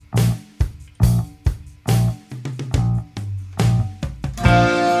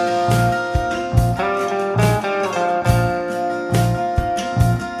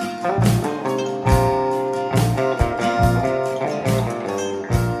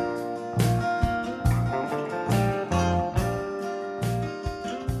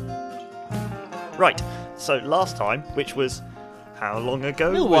Right, so last time, which was how long ago?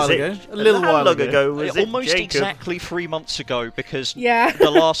 A little while ago. How long ago was it, Almost Jacob? exactly 3 months ago, because Yeah.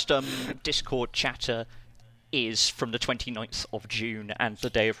 the last Discord chatter is from the 29th of June, and the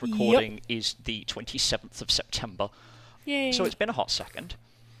day of recording is the 27th of September. Yay. So it's been a hot second.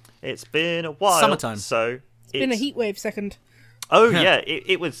 It's been a while. Summertime. So It's been a heatwave second. Oh yeah,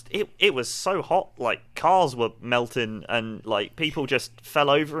 it was so hot, like cars were melting and like people just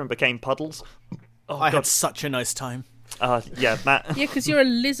fell over and became puddles. Oh, I God. had such a nice time. Yeah, Matt. Yeah, because you're a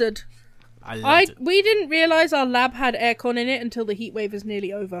lizard. I loved it. We didn't realise our lab had aircon in it until the heatwave is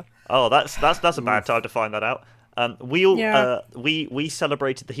nearly over. Oh, that's a bad time to find that out. We all Yeah. we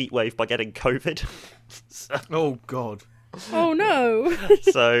celebrated the heat wave by getting COVID. Oh God. Oh no!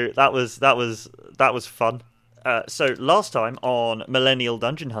 So that was fun. So last time on Millennial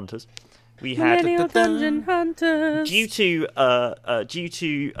Dungeon Hunters, we had Millennial Dungeon Hunters. due to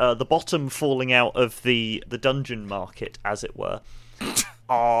the bottom falling out of the dungeon market, as it were.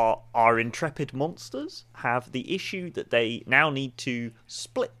 Our intrepid monsters have the issue that they now need to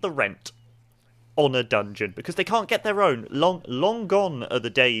split the rent on a dungeon because they can't get their own. Long gone are the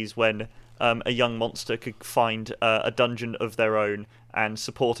days when a young monster could find a dungeon of their own and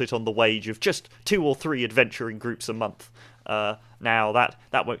support it on the wage of just 2 or 3 adventuring groups a month. Now that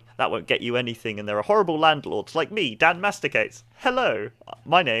won't get you anything, and there are horrible landlords like me, Dan Masticates. Hello,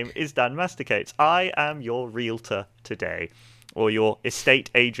 my name is Dan Masticates. I am your realtor today, or your estate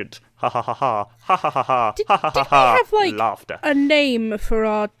agent. Ha ha ha ha ha ha ha ha ha ha Did we ha. have like Laughter. a name for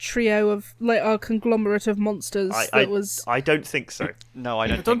our trio of like our conglomerate of monsters I don't think so. No, I I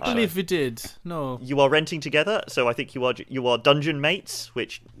don't, don't think so. believe we did. No. You are renting together, so I think you are dungeon mates,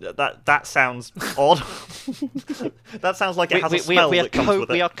 which that sounds odd. That sounds like it has a smell that comes with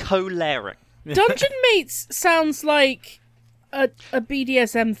it. We are co-layering. Dungeon Mates sounds like a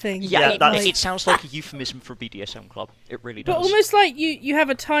BDSM thing. Yeah, it sounds like a euphemism for a BDSM club. It really does. But almost like you have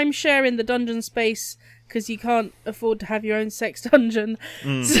a timeshare in the dungeon space because you can't afford to have your own sex dungeon.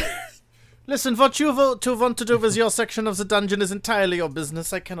 Listen, what you want to do with your section of the dungeon is entirely your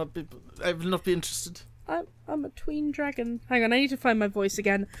business. I will not be interested. I'm a tween dragon. Hang on, I need to find my voice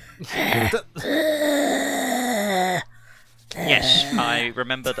again. Yes, I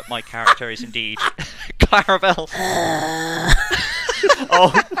remember that my character is indeed Clarabelle.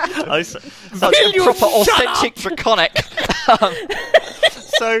 Such a proper, authentic draconic.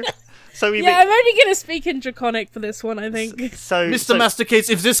 So we Yeah, I'm only going to speak in Draconic for this one, I think. Mr. Masticates,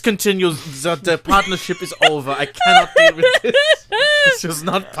 if this continues, the partnership is over. I cannot deal with this. This was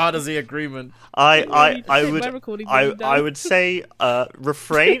not part of the agreement. I would say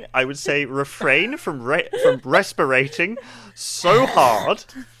refrain. I would say refrain from respirating so hard.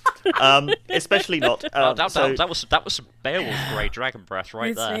 Especially not. That was some Beowulf grade dragon breath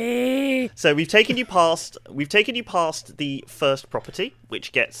right there. So we've taken you past the first property,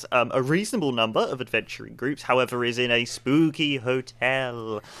 which gets a reasonable number of adventuring groups. However, is in a spooky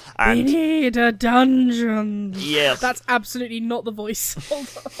hotel. And We need a dungeon. Yes. That's absolutely not the voice. Hold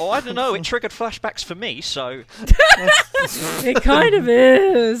on. Oh, I don't know. It triggered flashbacks for me, so. It kind of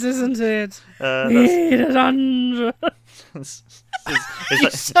is, isn't it? We need a dungeon. You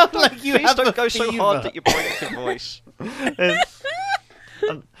sound like you Please have don't a go so fever. hard that you break your voice.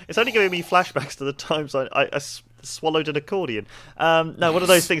 It's only giving me flashbacks to the times I swallowed an accordion. No, one of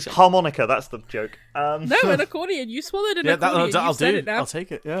those things. Harmonica, that's the joke. No, an accordion. You swallowed an accordion. I'll You've said do. it now. I'll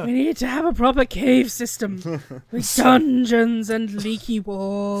take it. Yeah. We need to have a proper cave system with dungeons and leaky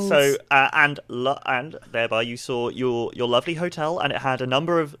walls. So and thereby you saw your lovely hotel, and it had a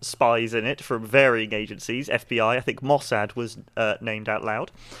number of spies in it from varying agencies. FBI, I think Mossad was named out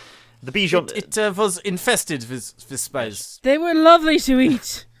loud. The Bijon. It was infested with spies. They were lovely to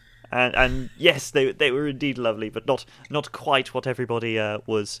eat. And yes, they were indeed lovely, but not quite what everybody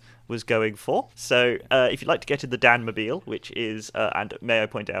was going for. So if you'd like to get in the Danmobile, which is and may I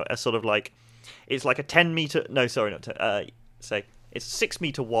point out a sort of like it's like a 10 meter it's a 6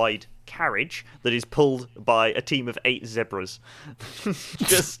 meter wide carriage that is pulled by a team of 8 zebras, and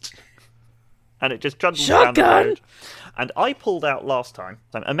it just trundles down the road. And I pulled out last time.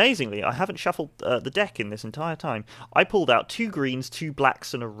 Amazingly, I haven't shuffled the deck in this entire time. I pulled out 2 greens, 2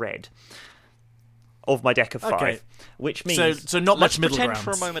 blacks, and a red of my deck of 5, Okay. which means So not Let's much middle pretend ground.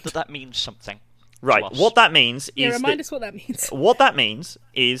 for a moment that means something. right. to us. What that means Yeah, is remind us what that means. what that means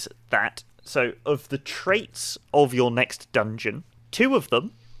is that so of the traits of your next dungeon, 2 of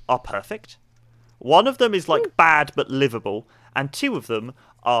them are perfect. 1 of them is like bad but livable, and 2 of them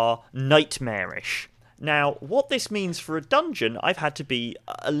are nightmarish. Now, what this means for a dungeon, I've had to be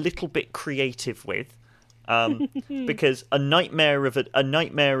a little bit creative with. because a nightmare of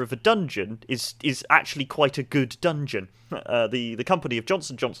a dungeon is actually quite a good dungeon. The company of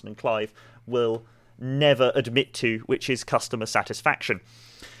Johnson Johnson and Clive will never admit to, which is customer satisfaction.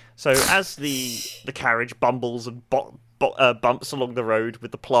 So as the carriage bumbles and bumps along the road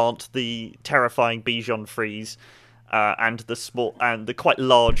with the plant, the terrifying Bichon frieze, and the quite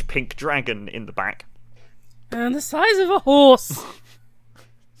large pink dragon in the back. And the size of a horse.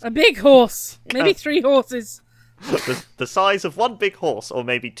 A big horse. Maybe 3 horses. The size of one big horse, or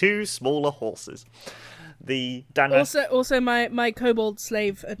maybe 2 smaller horses. The Dana. Also my kobold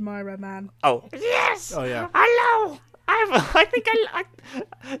slave admirer man. Oh Yes! Oh, yeah. Hello! I think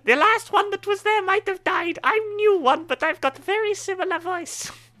the last one that was there might have died. I'm new one, but I've got a very similar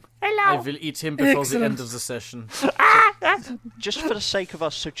voice. I Hello! will eat him before the Excellent. end of the session. Just for the sake of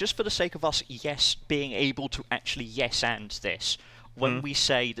us, yes, being able to actually yes and this. When we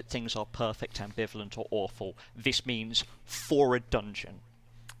say that things are perfect, ambivalent, or awful, this means for a dungeon.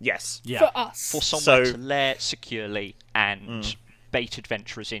 yes. Yeah. For us. For somewhere So- to lair securely and bait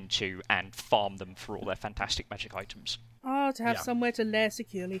adventurers into and farm them for all their fantastic magic items. To have Yeah. somewhere to lair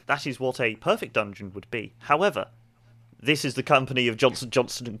securely. That is what a perfect dungeon would be. However, this is the company of Johnson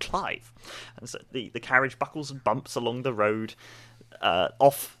Johnson and Clive, and so the carriage buckles and bumps along the road.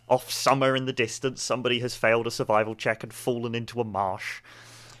 Off somewhere in the distance, somebody has failed a survival check and fallen into a marsh,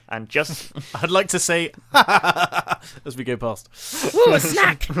 and just I'd like to say as we go past. Ooh, a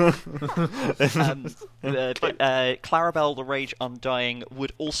snack! Clarabelle the Rage Undying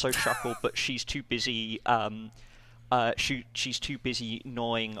would also chuckle, but she's too busy. She's too busy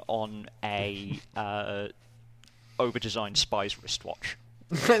gnawing on a over-designed spy's wristwatch.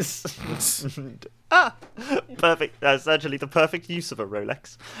 perfect. That's actually the perfect use of a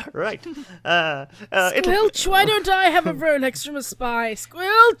Rolex. Right. Squelch, why don't I have a Rolex from a spy?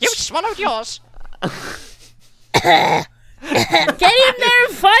 Squelch! You swallowed yours! Get in there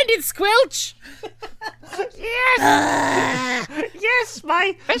and find it, Squelch! Yes! Yes,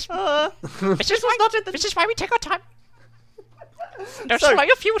 my... This is why we take our time. Don't So- swallow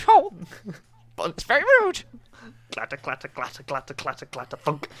your food whole. It's very rude. Clatter, clatter, clatter, clatter, clatter, clatter,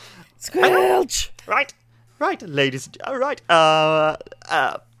 funk. Squelch! Right, ladies.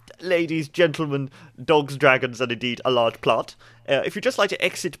 Ladies, gentlemen, dogs, dragons, and indeed a large plant. If you'd just like to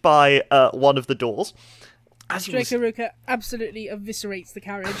exit by one of the doors, as you Dracoruka absolutely eviscerates the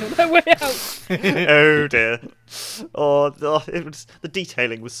carriage on their way out. oh dear. The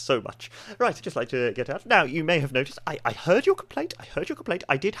detailing was so much. Right, I'd just like to get out. Now, you may have noticed, I heard your complaint.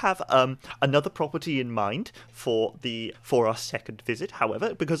 I did have another property in mind for our second visit,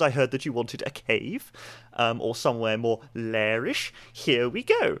 however, because I heard that you wanted a cave, or somewhere more lairish. Here we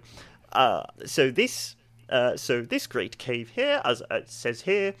go. So this great cave here, as it says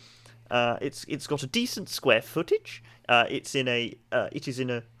here, it's got a decent square footage. It is in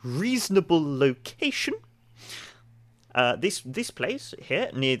a reasonable location. This place here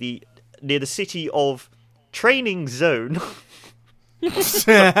near the city of Training Zone,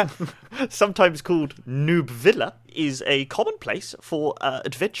 sometimes called Noob Villa, is a common place for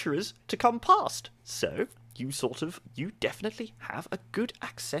adventurers to come past. So you definitely have a good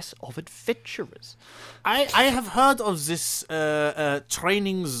access of adventurers. I have heard of this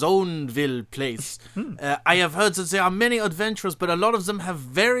Training Zoneville place. I have heard that there are many adventurers, but a lot of them have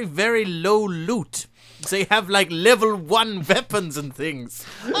very, very low loot. They have like level 1 weapons and things.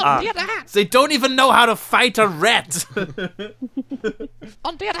 On the other hand, They don't even know how to fight a rat.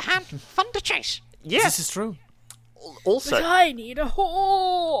 fun to chase. Yes, This is true. also, But I need a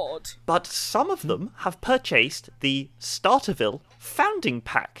horde. but some of them have purchased the Starterville Founding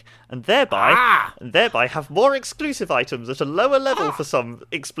Pack, and thereby have more exclusive items at a lower level for some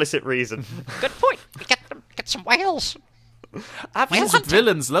explicit reason. Good point. We get some whales. Music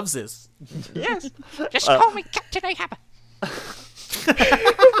Villains loves this. Yes. Just call me Captain Ahab.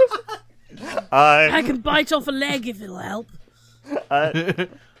 I can bite off a leg if it'll help.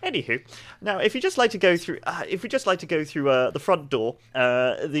 Anywho, now if you just like to go through, the front door,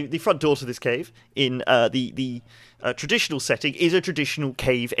 the front door to this cave in the traditional setting is a traditional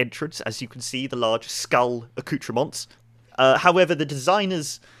cave entrance, as you can see, the large skull accoutrements. However, the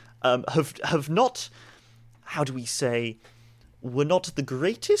designers have not, how do we say, were not the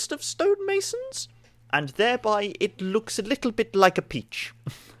greatest of stonemasons, and thereby it looks a little bit like a peach.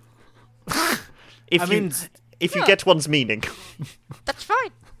 If you get one's meaning. That's fine.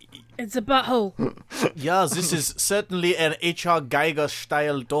 It's a butthole. Yeah, this is certainly an H.R. Geiger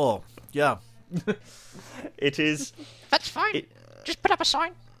style door. Yeah. It is. That's fine. Just put up a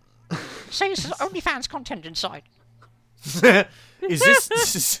sign. Say there's OnlyFans content inside. Is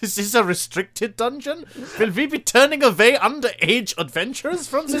this a restricted dungeon? Will we be turning away underage adventurers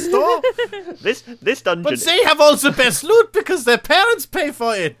from this door? This dungeon. But they have all the best loot because their parents pay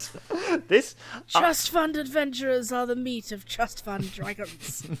for it. This Trust fund adventurers are the meat of trust fund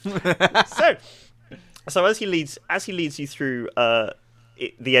dragons. so as he leads you through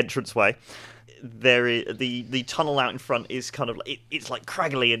the entranceway, there is the tunnel out in front is kind of like it's like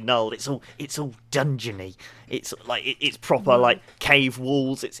craggly and gnarled. It's all dungeony. It's like it's proper like cave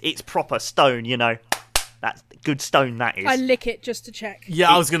walls. It's proper stone. You know, that's good stone. That is. I lick it just to check.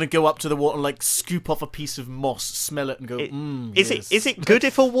 Yeah, I was gonna go up to the wall and like scoop off a piece of moss, smell it, and go. Is it good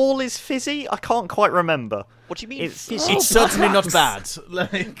if a wall is fizzy? I can't quite remember. What do you mean? It's certainly not bad.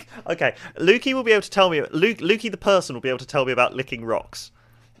 Like, okay. Lukey will be able to tell me. Lukey the person will be able to tell me about licking rocks.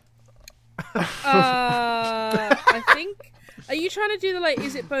 I think. Are you trying to do the like,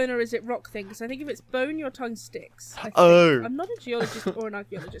 is it bone or is it rock thing? Because I think if it's bone, your tongue sticks. I think. Oh. I'm not a geologist or an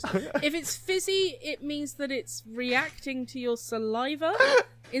archaeologist. If it's fizzy, it means that it's reacting to your saliva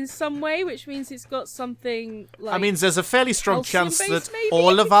in some way, which means it's got something like. I mean, there's a fairly strong chance calcium-based, that maybe?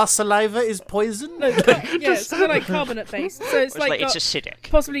 all of our saliva is poison. No, yeah, something like carbonate based. So it's like it's got acidic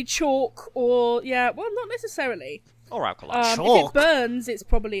possibly chalk or well, not necessarily. or alkaline. If Chalk? it burns, it's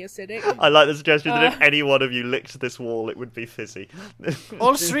probably acidic. I like the suggestion that if any one of you licked this wall, it would be fizzy.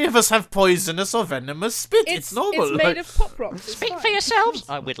 All three of us have poisonous or venomous spit. It's normal. It's made of pop rocks. It's Speak fine. for yourselves.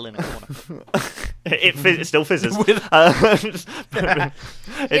 I whittle in a corner. It still fizzes.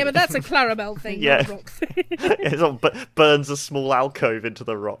 Yeah, but that's a Clarabelle thing, Yeah. not a rock thing. It burns a small alcove into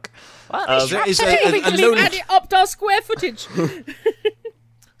the rock. Well, there is we a can lonely- add it up to our square footage.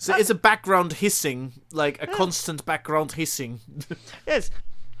 So it's a background hissing, like a constant background hissing. Yes.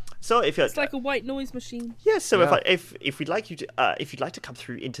 So if you're, It's like a white noise machine. yes, so Yeah. if we'd like you to, if you'd like to come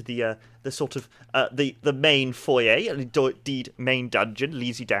through into the sort of the main foyer, and indeed main dungeon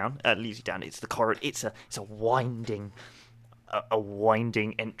leads you down. It's the corridor. It's a winding. A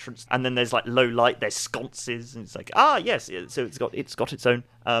winding entrance, and then there's like low light. There's sconces, and it's like yes. So it's got its own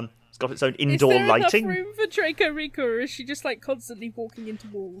indoor is there lighting. enough room for Draco Rico, or is she just like constantly walking into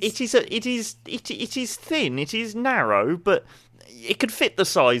walls? It is thin. It is narrow, but it could fit the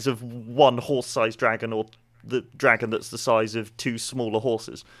size of one horse-sized dragon, or the dragon that's the size of two smaller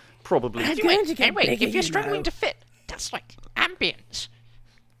horses. Probably. Anyway, going to get bigger, if you're you struggling know. to fit, that's like ambience.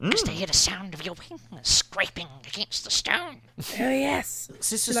 Because they hear the sound of your wings scraping against the stone. Oh yes, This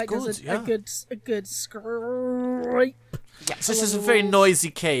she is like good. does Yeah. a good scrape. This is a very noisy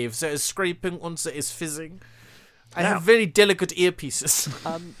cave. There is scraping and there is fizzing. I Now- have very delicate earpieces.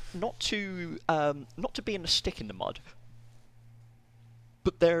 Not to be in a stick in the mud,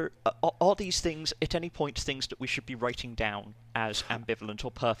 but there are these things at any point things that we should be writing down as ambivalent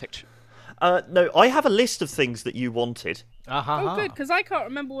or perfect. No, I have a list of things that you wanted. Oh, good, because I can't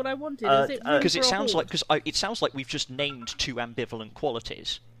remember what I wanted. Is it Because room it for a sounds horde? like it sounds like we've just named two ambivalent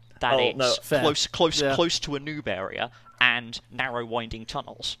qualities. That Oh, it's no. Fair. close Yeah. to a noob area and narrow winding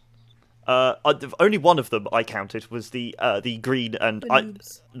tunnels. Only one of them I counted was the green and The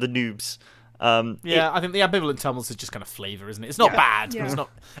noobs. the noobs. Yeah, I think the ambivalent tunnels is just kind of flavour, isn't it? It's not bad, Yeah. but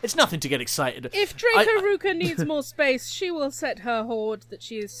it's nothing to get excited. If Draco Ruka needs more space, she will set her horde that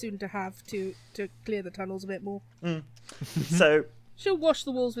she is soon to have to clear the tunnels a bit more. So She'll wash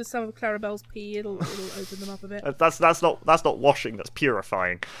the walls with some of Clarabelle's pee. It'll open them up a bit. that's not washing. That's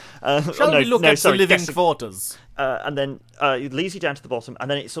purifying. Shall we look at the living quarters? And then it leads you down to the bottom, and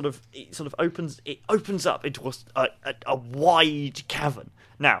then it sort of opens up into a wide cavern.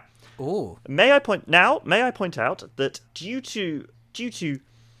 Now, Oh, may I point out that due to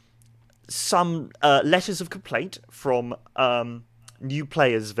some letters of complaint from New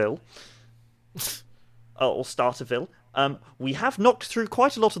Playersville or Starterville, we have knocked through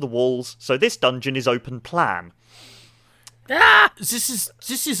quite a lot of the walls, so this dungeon is open plan. this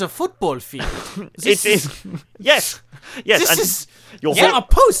is a football field. It is yes. This and is your yeah, whole-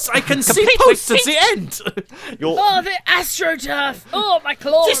 posts. I can see Complete posts with at the end. your Oh, the astroturf! Oh, my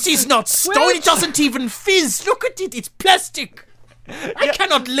claws! This is not stone. Well- It doesn't even fizz. Look at it. It's plastic. I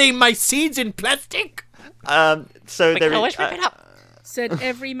cannot lay my seeds in plastic. so We there can always rip is it up. Said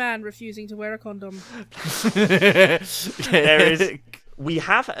every man refusing to wear a condom. there is. We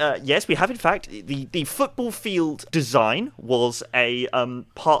have, we have in fact the football field design was a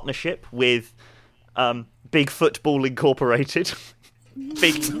partnership with Big Football Incorporated,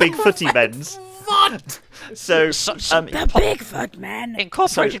 big footy men's. What? So The Bigfoot man!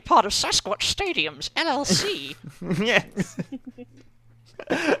 Incorporated part of Sasquatch Stadiums LLC. yes,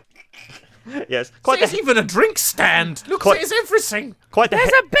 yes, quite There's the, even a drink stand. Look, Quite- there's everything. quite the There's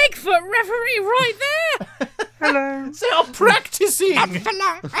he- a Bigfoot referee right there! Hello. They are practicing.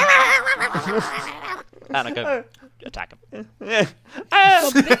 And I go attack him.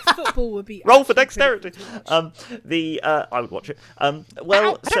 Well, big football would be Roll for actually pretty dexterity. cool. I would watch it. Ow, I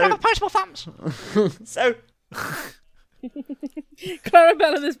don't have opposable thumbs. So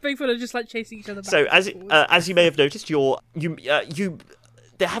Clarabelle and this Bigfoot are just like chasing each other back. So and as you may have noticed,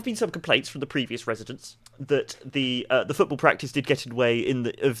 there have been some complaints from the previous residents that the football practice did get in the way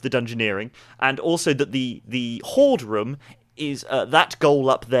of the dungeoneering, and also that the horde room is that goal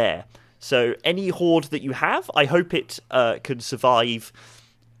up there. So any horde that you have, I hope it can survive.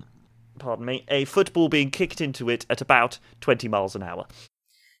 Pardon me, a football being kicked into it at about 20 miles an hour.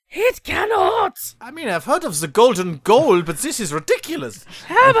 It cannot! I mean, I've heard of the golden goal, but this is ridiculous.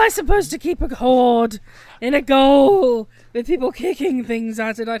 How am I supposed to keep a horde in a goal with people kicking things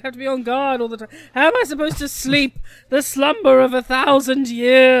at it? I'd have to be on guard all the time. How am I supposed to sleep the slumber of 1,000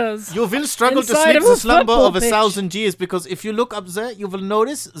 years? You will struggle to Inside sleep of a the slumber football of pitch. 1,000 years, because if you look up there, you will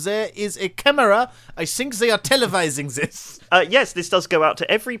notice there is a camera. I think they are televising this. Yes, this does go out to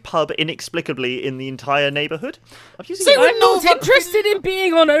every pub inexplicably in the entire neighbourhood. I'm using Say it- we I'm know not what- interested in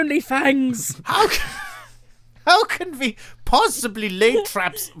being on OnlyFans. How can we possibly lay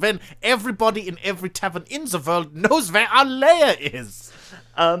traps when everybody in every tavern in the world knows where our lair is?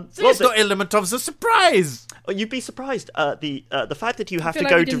 There's no element of the surprise. You'd be surprised. The fact that you I have feel to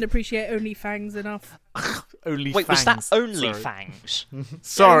like go we to didn't appreciate OnlyFans enough. Only Wait, fangs. was that only Sorry. fangs?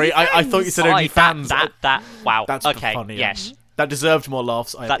 Sorry, I thought you said only fans. That. Wow. That's okay. funny. Yes. That deserved more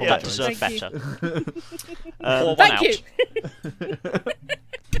laughs. I That apologize. deserved Thank better. Um, Pour one Thank out. you.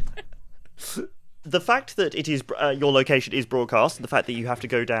 the fact that it is your location is broadcast, and the fact that you have to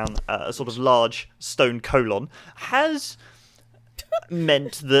go down a sort of large stone colon has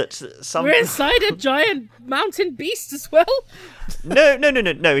meant that some. We're inside a giant mountain beast as well. No.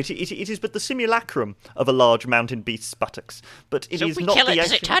 It is but the simulacrum of a large mountain beast's buttocks, but it So is if we not kill the it,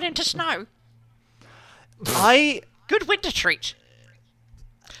 does it actual. turn into snow? Good winter treat.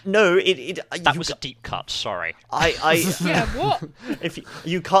 No, it. That was a deep cut. Sorry. Yeah, what? If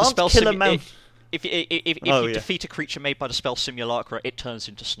you can't Spell kill a mountain. If Oh, you yeah. defeat a creature made by the spell Simulacra, it turns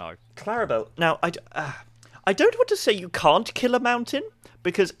into snow. Clarabelle, now I don't want to say you can't kill a mountain,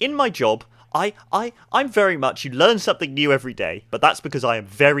 because in my job I'm very much, you learn something new every day, but that's because I am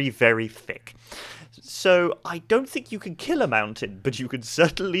very, very thick. So I don't think you can kill a mountain, but you can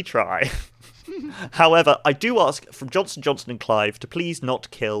certainly try. However, I do ask from Johnson Johnson and Clive to please not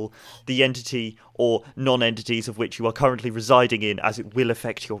kill the entity or non-entities of which you are currently residing in, as it will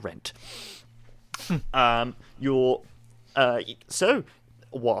affect your rent. So,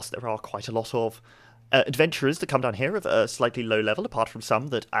 whilst there are quite a lot of adventurers that come down here of a slightly low level, apart from some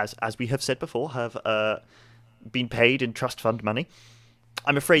that, as we have said before, have been paid in trust fund money,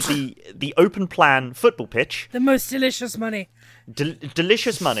 I'm afraid the open plan football pitch, The most delicious money.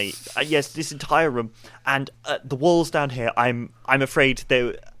 delicious money. Yes, this entire room and the walls down here. I'm afraid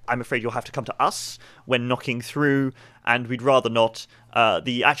you'll have to come to us when knocking through, and we'd rather not.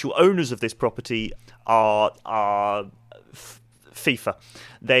 The actual owners of this property are FIFA.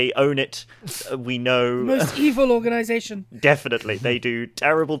 They own it. We know. Most evil organization. Definitely, they do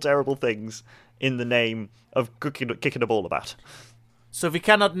terrible, terrible things in the name of kicking a ball about. So we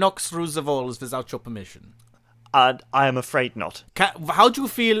cannot knock through the walls without your permission. And I am afraid not. How do you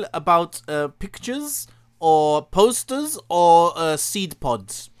feel about pictures or posters or seed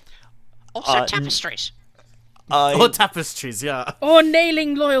pods? Also tapestries. Or tapestries, yeah. Or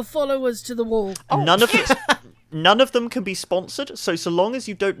nailing loyal followers to the wall. None of them can be sponsored. So long as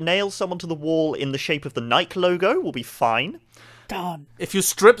you don't nail someone to the wall in the shape of the Nike logo, we'll be fine. Darn. If you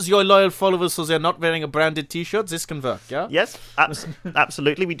strip your loyal followers so they're not wearing a branded t-shirt, this can work, yeah? Yes,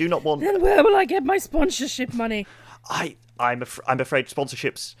 absolutely. We do not want. Then where will I get my sponsorship money? I'm afraid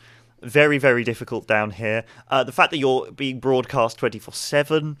sponsorships very, very difficult down here. The fact that you're being broadcast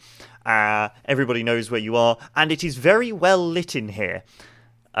 24/7, everybody knows where you are, and it is very well lit in here.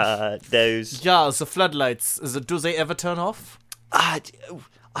 Those. Yeah, the floodlights, do they ever turn off?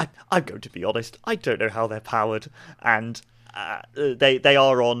 I'm going to be honest. I don't know how they're powered, and they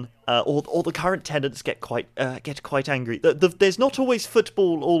are on. All the current tenants get quite angry. There's not always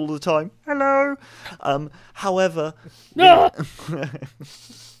football all the time. Hello. However,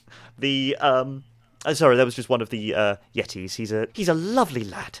 sorry, that was just one of the Yetis. He's a lovely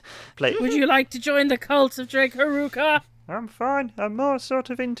lad. Would you like to join the cult of Drake Haruka? I'm fine. I'm more sort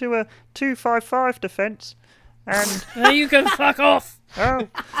of into a 255 defence. And You can fuck off.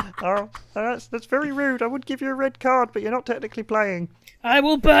 that's very rude. I would give you a red card, but you're not technically playing. I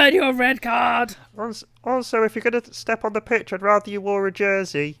will burn your red card. Also, if you're going to step on the pitch, I'd rather you wore a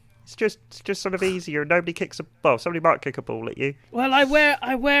jersey. It's just sort of easier. Nobody kicks a ball. Somebody might kick a ball at you. Well, I wear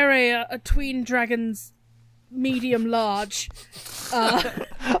a tween dragons medium large.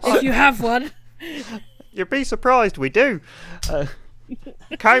 If you have one. You'd be surprised. We do.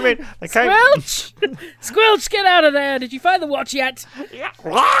 Came in. Squelch! Squelch, get out of there! Did you find the watch yet? Yeah.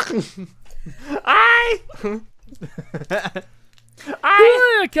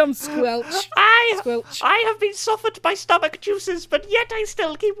 Here comes Squelch. Squelch. I have been suffered by stomach juices, but yet I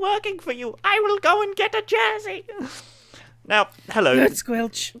still keep working for you. I will go and get a jersey. Now, hello. Good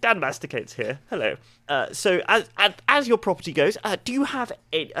Squelch. Dan Masticates here. Hello. So, as your property goes, do you have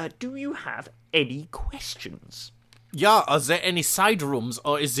any questions? Yeah, are there any side rooms,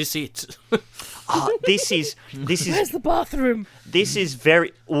 or is this it? This is Where's the bathroom? this is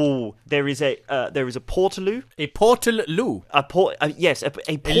very. Oh, there is a portaloo. A portal loo. Yes, a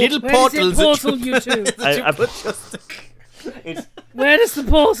A port- little Where portal. does it portal you to? Where does the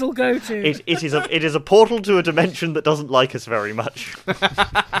portal go to? it is a portal to a dimension that doesn't like us very much.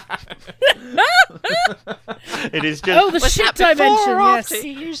 It is just Oh, the ship dimension, Before or yes. after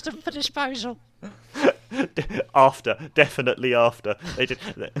he used them for disposal? definitely after. They did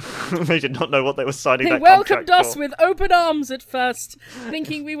not know what they were signing They that welcomed contract us for. with open arms at first,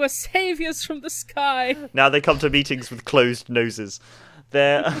 thinking we were saviors from the sky. Now they come to meetings with closed noses.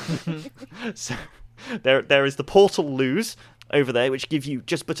 There, so, there is the portal loos over there, which give you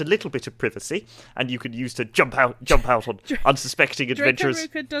just but a little bit of privacy, and you can use to jump out on unsuspecting Draco adventurers.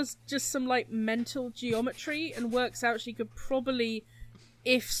 Ruka does just some mental geometry and works out she could probably,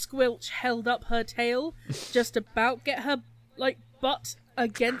 if Squelch held up her tail, just about get her butt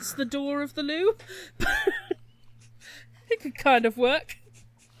against the door of the loo. It could kind of work.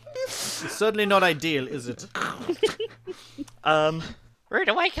 Certainly not ideal, is it? Rude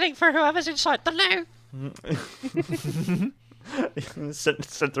awakening for whoever's inside the loo.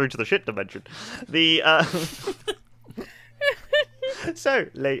 sent through to the shit dimension. The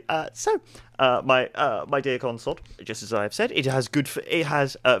my dear consort, just as I have said, it has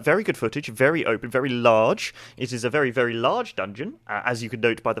very good footage, very open, very large. It is a very, very large dungeon, as you can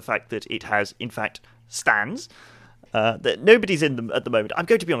note by the fact that it has, in fact, stands. That nobody's in them at the moment. I'm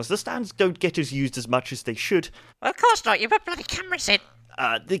going to be honest, the stands don't get as used as much as they should. Well, of course not. You put bloody cameras in.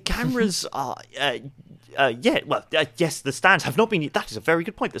 The cameras are, yes, the stands have not been. That is a very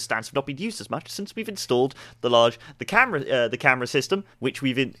good point. The stands have not been used as much since we've installed the camera system, which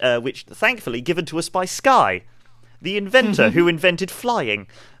which thankfully given to us by Sky, the inventor who invented flying,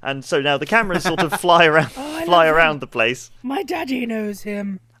 and so now the cameras sort of fly around the place. My daddy knows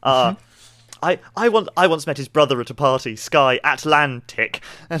him. I once met his brother at a party, Sky Atlantic,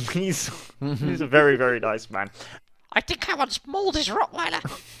 and he's a very, very nice man. I think I once mauled his Rottweiler.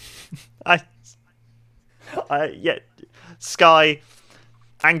 Sky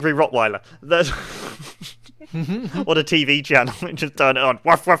Angry Rottweiler. What a TV channel. Just turn it on.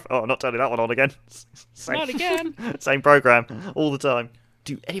 Woof, woof. Oh, not turning that one on again. Not again. Same program all the time.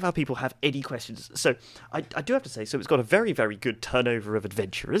 Do any of our people have any questions? So, I do have to say, so it's got a very, very good turnover of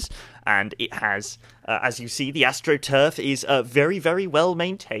adventurers, and it has, as you see, the AstroTurf is very, very well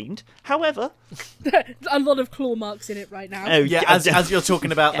maintained. However... A lot of claw marks in it right now. Oh, Yeah, as you're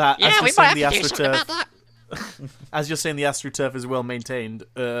talking about that, as Yeah, you're we saying might the have to do something about AstroTurf, that. as you're saying the AstroTurf is well maintained,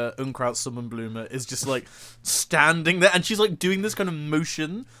 Unkraut Summonbloomer is just standing there, and she's doing this kind of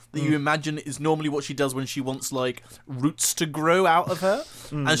motion that you imagine is normally what she does when she wants roots to grow out of her,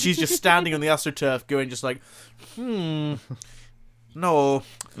 and she's just standing on the AstroTurf going no,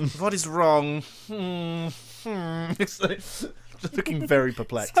 what is wrong? It's just looking very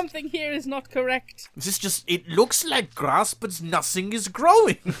perplexed. Something here is not correct. It looks like grass, but nothing is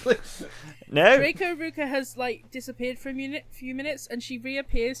growing. No. Draco Ruka has disappeared for a few minutes, and she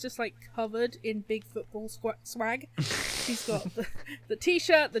reappears just covered in big football swag. She's got the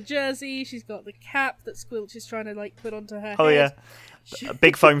t-shirt, the jersey. She's got the cap that Squelch is trying to put onto her head. Oh, yeah. A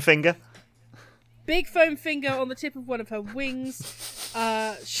big foam finger. Big foam finger on the tip of one of her wings.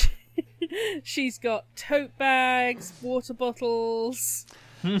 She's got tote bags, water bottles.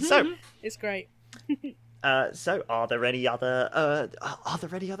 So, It's great. are there any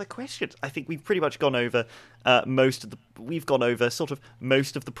other questions? I think we've pretty much gone over most of the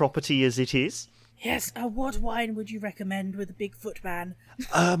property as it is. Yes, what wine would you recommend with a Bigfoot man?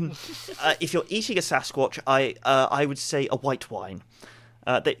 If you're eating a Sasquatch, I would say a white wine.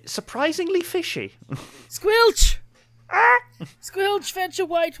 They're surprisingly fishy. Squelch! Squelch, fetch a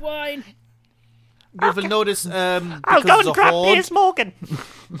white wine. You will notice I'll because go and the grab horde. Piers Morgan.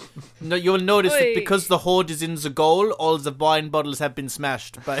 No, you will notice that Oi. because the horde is in the goal, all the wine bottles have been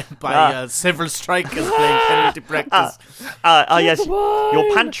smashed by several strikers playing penalty practice. Yes, wine.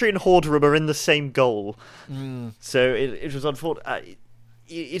 your pantry and hoard room are in the same goal. So it was unfortunate.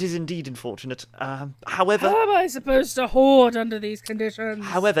 It is indeed unfortunate. However, How am I supposed to hoard under these conditions?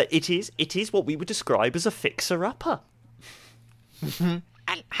 it is what we would describe as a fixer-upper. And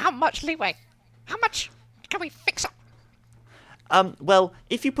how much leeway? How much can we fix up? Well,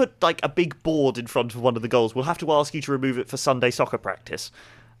 if you put like a big board in front of one of the goals, we'll have to ask you to remove it for Sunday soccer practice.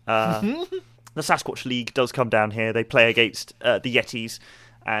 The Sasquatch League does come down here. They play against the Yetis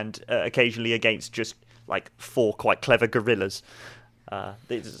and occasionally against just like 4 quite clever gorillas. Ooh,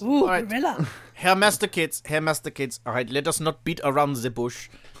 Alright. gorilla. Herr Master Kids, all right, let us not beat around the bush.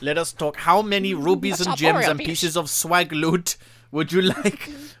 Let us talk. How many rubies That's and our gems warrior and piece. pieces of swag loot would you like?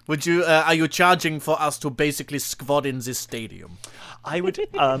 Are you charging for us to basically squat in this stadium? I would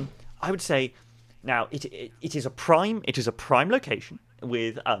say now it is a prime location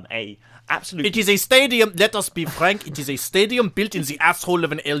with a absolute. It is a stadium, let us be frank, it is a stadium built in the asshole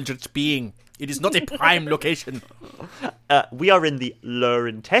of an eldritch being. It is not a prime location. We are in the lower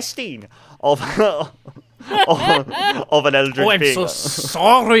intestine of of an eldritch Oh, I'm being. so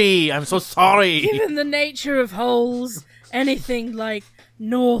sorry. I'm so sorry. Given the nature of holes, anything like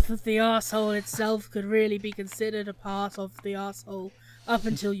north of the arsehole itself could really be considered a part of the arsehole up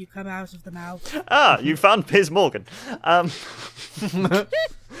until you come out of the mouth. You found Piers Morgan.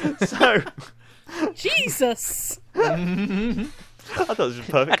 So Jesus! I thought this was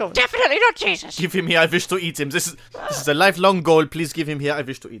perfect. comment. Definitely not Jesus. Give him here, I wish to eat him. This is a lifelong goal. Please give him here, I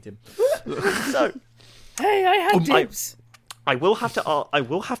wish to eat him. So Hey, I had dibs. I will have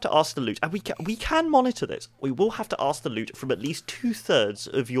to ask the loot, and we can monitor this. We will have to ask the loot from at least 2/3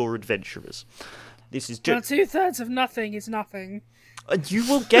 of your adventurers. This is Well, just. 2/3 of nothing is nothing. And you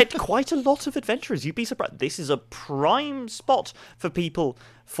will get quite a lot of adventurers. You'd be surprised. This is a prime spot for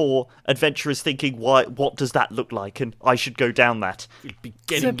adventurers thinking, what does that look like? And I should go down that. We'll be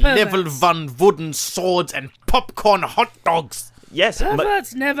getting perverts. level 1 wooden swords and popcorn hot dogs. Yes,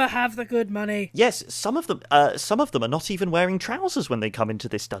 Perverts never have the good money. yes. Some of them are not even wearing trousers when they come into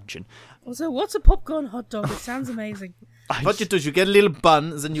this dungeon. Also, what's a popcorn hot dog? It sounds amazing. What you do is you get a little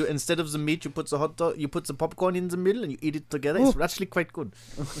bun, then you instead of the meat you put the hot dog, you put the popcorn in the middle and you eat it together. It's actually quite good.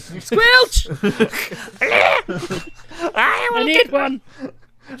 Squelch! I I will need get one.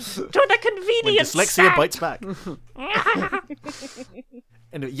 to the When convenience dyslexia stand. bites back.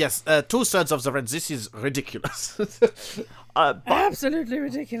 Anyway, yes, 2/3 of the rent. This is ridiculous. But Absolutely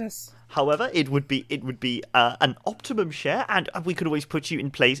ridiculous. however, it would be an optimum share, and we could always put you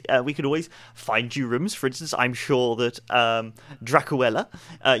in place. We could always find you rooms. For instance, I'm sure that Dracuella,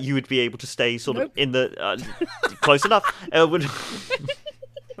 you would be able to stay sort of Nope. in the close enough. Would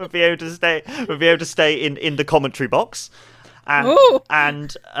be able to stay in the commentary box. Oh.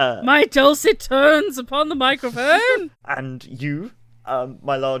 And My dulcet tones upon the microphone. and you,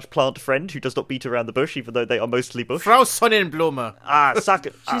 my large plant friend who does not beat around the bush, even though they are mostly bush. Frau Sonnenblume. Suck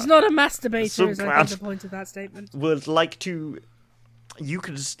it. She's not a masturbator, is I glad. think the point of that statement. Would like to. You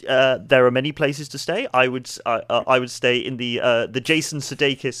can. There are many places to stay. I would stay in the Jason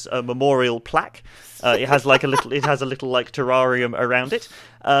Sudeikis memorial plaque. It has like a little. It has a little like terrarium around it.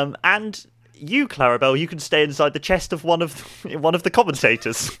 And you, Clarabelle, you can stay inside the chest of one of the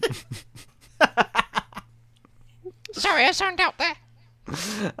commentators. Sorry, I zoned out there.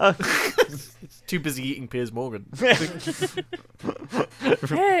 Too busy eating Piers Morgan. Hey,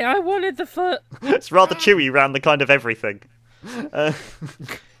 I wanted the foot. It's rather chewy around the kind of everything.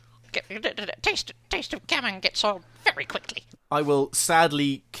 Taste of gammon gets on very quickly. I will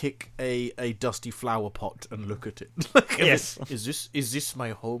sadly kick a dusty flower pot and look at it. Yes. Is this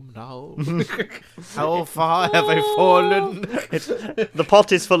my home now? How far have I fallen? The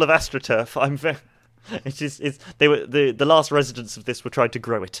pot is full of astroturf. I'm very. They were the last residents of this were trying to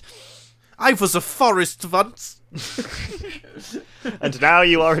grow it, I was a forest once. and now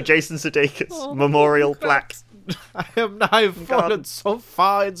you are a Jason Sudeikis memorial plaque. I've fallen so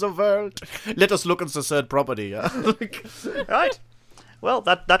far in the world. Let us look at the third property. Yeah? Right. Well,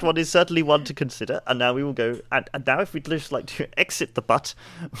 that one is certainly one to consider. And now we will go. And now, if we'd just like to exit the butt,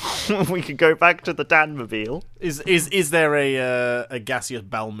 we can go back to the Danmobile. Is there a gaseous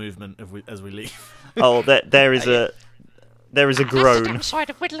bowel movement as we leave? Oh, there is a That's the groan. downside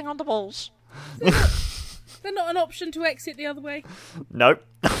of whittling on the walls. They're not an option to exit the other way. Nope.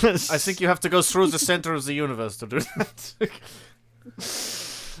 I think you have to go through the center of the universe to do that.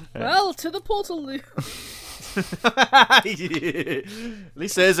 Well, to the portal loop. At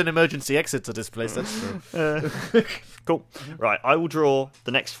least there's an emergency exit to this place, that's true. Cool. Right, I will draw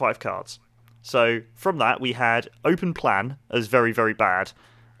the next 5 cards. So from that, we had open plan as very, very bad.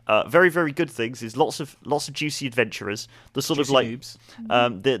 Very, very good things is lots of juicy adventurers. The sort Juicy of like noobs.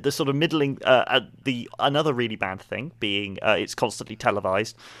 the sort of middling. The another really bad thing being it's constantly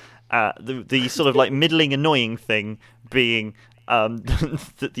televised. The sort of like middling annoying thing being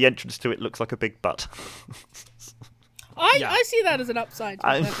that the entrance to it looks like a big butt. I see that as an upside, to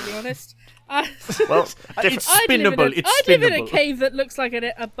be perfectly honest. Well, It's I'd live spinnable. I'd live in a cave that looks like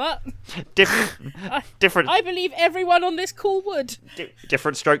a butt. different. I believe everyone on this call would.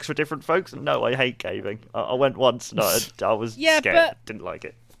 Different strokes for different folks. No, I hate caving. I went once. No, I was scared. Didn't like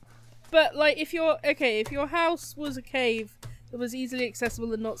it. But like, if your house was a cave that was easily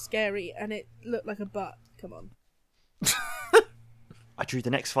accessible and not scary, and it looked like a butt, come on. I drew the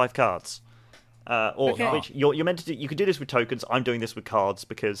next 5 cards. Okay. Which you're meant to do. You can do this with tokens. I'm doing this with cards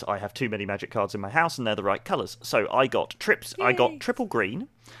because I have too many magic cards in my house and they're the right colours. So I got trips. I got triple green.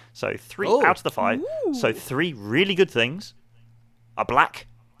 So 3 out of the 5. Ooh. So 3 really good things. A black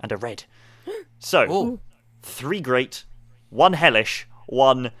and a red. So 3 great, 1 hellish,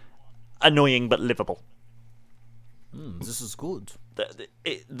 1 annoying but livable. This is good.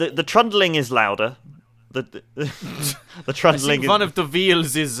 The trundling is louder. The trundling. One of the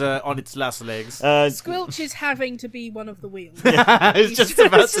wheels is on its last legs. Squilch is having to be one of the wheels. I was just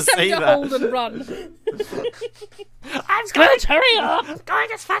about to Just say have to that. hold and run. I'm going, Hurry up! going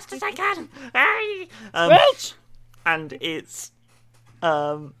as fast as I can. Hey. Squilch! And it's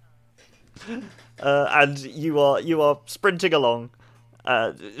and you are sprinting along.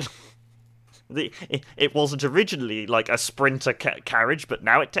 It wasn't originally like a sprinter carriage, but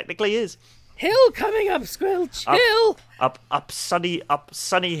now it technically is. Hill coming up, Squilch! Hill! Up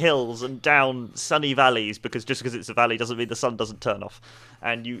sunny hills and down sunny valleys, because just because it's a valley doesn't mean the sun doesn't turn off.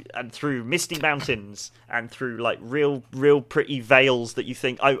 And through misty mountains and through like real pretty vales that you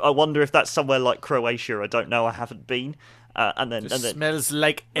think I wonder if that's somewhere like Croatia. I don't know. I haven't been. And then Smells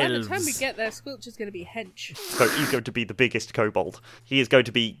like By elves. the time we get there, Squilch is going to be hench. so he's going to be the biggest kobold. He is going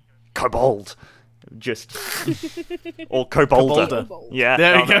to be kobold. Just or kobolder. Kobolder. Yeah.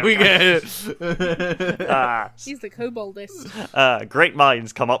 There we go. He's the koboldist. Great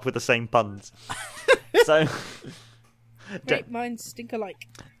minds come up with the same puns. So Great minds stink alike.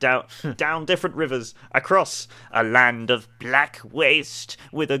 down different rivers, across a land of black waste,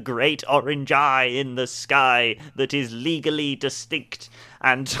 with a great orange eye in the sky that is legally distinct.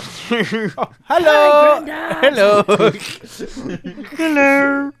 And Hello. Hello.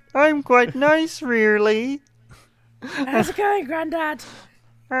 hello, I'm quite nice, really. How's it going, Grandad?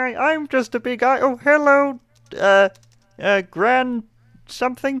 Hi, I'm just a big eye. Oh, hello, grand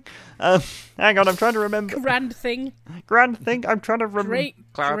something. Hang on, I'm trying to remember. Grand thing. Grand thing. I'm trying to remember. Great.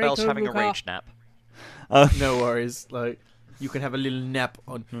 Clarabelle's Draco having a Ruka. rage nap. No worries. Like you can have a little nap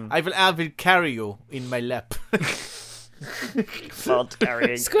on. I will carry you in my lap. Can't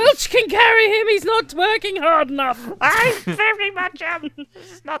carrying. Squilch can carry him. He's not working hard enough. I very much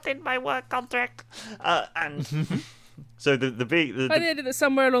this is not in my work contract. And so the By the end of it,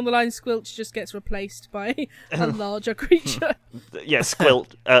 somewhere along the line, Squilch just gets replaced by a larger creature.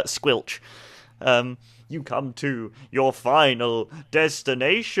 Squilch. You come to your final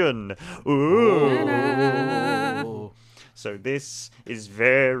destination. Ooh. Oh. So this is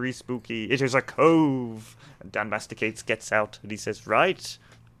very spooky. It is a cove. And Dan Masticates gets out and he says, "Right,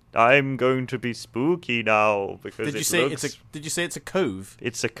 I'm going to be spooky now because Did you say it's a cove?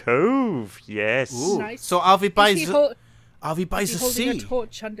 It's a cove. Yes. Ooh. Nice. So Arvi buys Is he Arvi buys a holding a sea.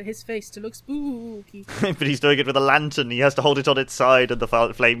 torch under his face to look spooky? But he's doing it with a lantern. He has to hold it on its side, and the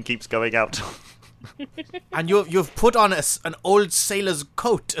flame keeps going out. And you've put on an old sailor's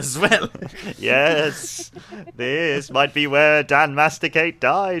coat as well. Yes, this might be where Dan Masticate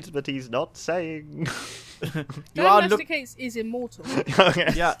died, but he's not saying. You are Dan look. Masticates is immortal.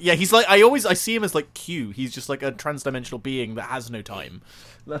 Yeah. He's like I see him as like Q. He's just like a trans-dimensional being that has no time.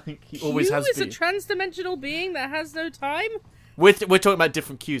 Like he always Q has is been. a trans-dimensional being that has no time? We're talking about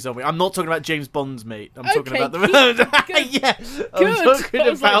different Qs, aren't we? I'm not talking about James Bond's mate. I'm talking Okay, about the good. yeah. I'm Good. talking I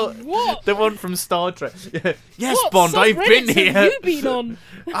was like, about what? the one from Star Trek. Yeah. Yes, What Bond. I've been subreddits here. have you been on?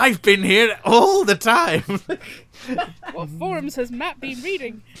 I've been here all the time. What forums has Matt been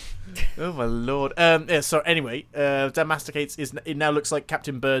reading? Oh my lord. Yeah. So anyway, Dan Masticates it now looks like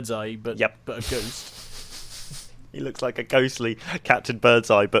Captain Birdseye, but Yep. but a ghost. He looks like a ghostly Captain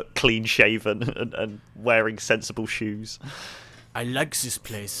Birdseye, but clean shaven and wearing sensible shoes. I like this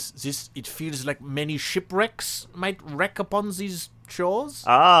place. It feels like many shipwrecks might wreck upon these shores.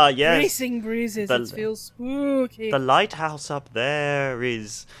 Ah, yes. Bracing breezes. The- It feels spooky. The lighthouse up there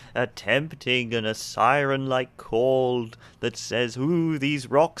is attempting a siren-like call that says, "Ooh, these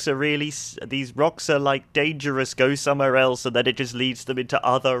rocks are like dangerous. Go somewhere else," and then it just leads them into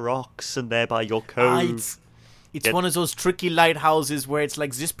other rocks, and thereby your cove. It's Get- one of those tricky lighthouses where it's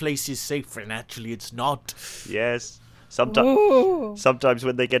like this place is safe and actually it's not. Yes. Sometimes. Ooh. Sometimes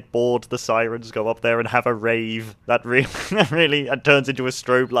when they get bored, the sirens go up there and have a rave. That really and turns into a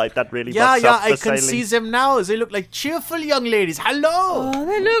strobe light. That really bucks up the I can sailing. see them now. They look like cheerful young ladies. Hello. Oh,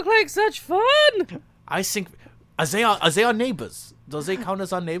 they look like such fun. I think are they our neighbors? Does they count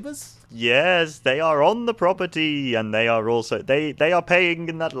as our neighbors? Yes, they are on the property, and they are also they are paying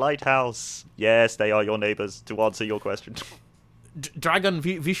in that lighthouse. Yes, they are your neighbors. To answer your question. Dragon,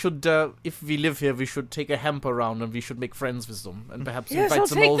 we should if we live here, we should take a hamper around and we should make friends with them and perhaps Yes, invite I'll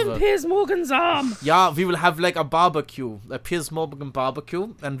them take over. them Piers Morgan's arm. Yeah, we will have like a barbecue, a Piers Morgan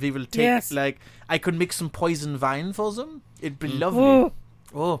barbecue, and we will take Yes. like I could make some poison vine for them. It'd be lovely. Oh,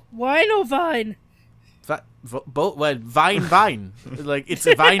 Oh, wine or vine? both. Well, vine. Like it's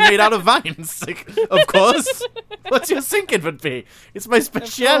a vine made out of vines. Like, of course. What you think it would be? It's my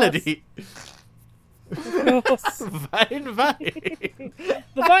speciality. Of course. Vine. The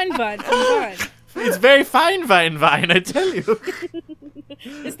vine from Vine. It's very fine vine. I tell you.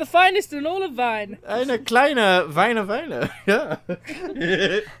 It's the finest in all of Vine. Eine kleine Weine.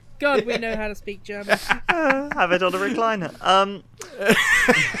 Yeah. God, we know how to speak German. Have it on a recliner.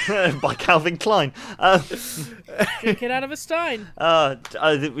 By Calvin Klein. Drink it out of a stein. I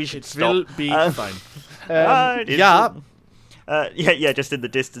think we should stop. Will be fine. Right, it's- Yeah. Yeah. Just in the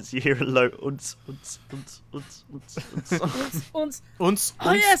distance, you hear a low unz. Uns.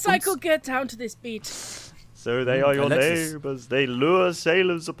 Oh yes, I could get down to this beat. So they are your Alexis. neighbours. They lure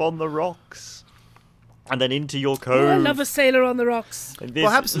sailors upon the rocks, and then into your Oh, cove. I love a sailor on the rocks. And this-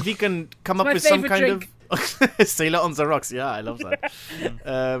 Perhaps we can come up My with some favourite kind of sailor on the rocks. Yeah, I love that.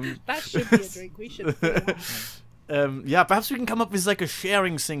 That should be a drink. We should. Yeah, perhaps we can come up with like a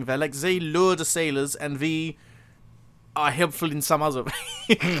sharing thing where like they lure the sailors and we are helpful in some other way.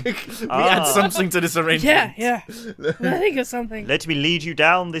 We add something to this arrangement. Yeah. I think of something. Let me lead you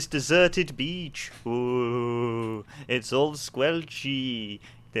down this deserted beach. Ooh, it's all squelchy.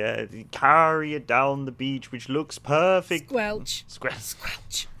 Carry it down the beach, which looks perfect. Squelch. Squelch.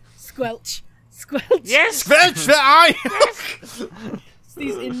 Squelch. Squelch. Yes. Squelch the eye! It's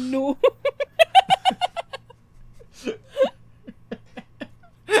these enormous.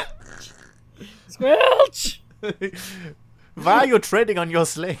 Squelch. Why are you treading on your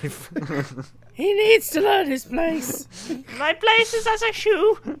slave? He needs to learn his place. My place is as a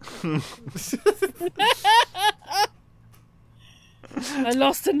shoe. I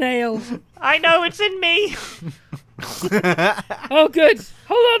lost a nail. I know it's in me. Oh, good.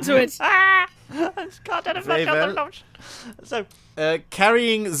 Hold on to it. Ah. God, I don't Very know well. lotion. So,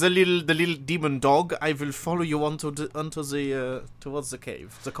 Carrying the little demon dog, I will follow you towards the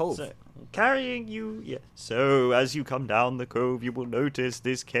cave, the cove. So, carrying you, yeah. So, as you come down the cove, you will notice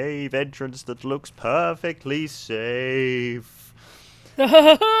this cave entrance that looks perfectly safe.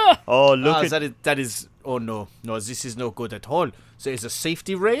 Oh, look at that is. Oh no, this is no good at all. There is a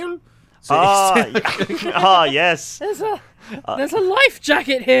safety rail. Yes. There's a life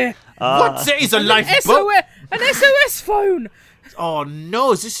jacket here. What? There is a lifeboat. An SOS phone. Oh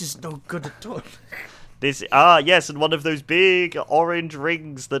no, this is no good at all. This yes, and one of those big orange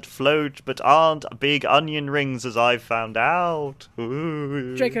rings that float but aren't big onion rings, as I've found out.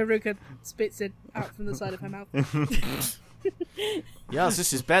 Ooh. Draco Ruka spits it out from the side of her mouth. Yes,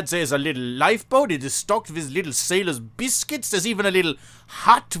 this is bad. There's a little lifeboat. It is stocked with little sailors' biscuits. There's even a little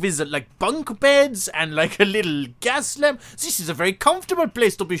hut with like bunk beds and like a little gas lamp. This is a very comfortable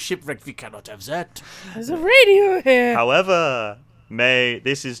place to be shipwrecked. We cannot have that. There's a radio here. However,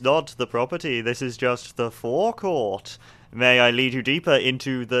 this is not the property. This is just the forecourt. May I lead you deeper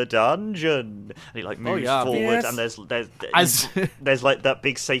into the dungeon? And he like moves yeah. forward, Yes. and As- there's like that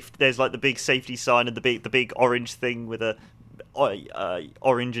big safe. There's like the big safety sign and the big orange thing with a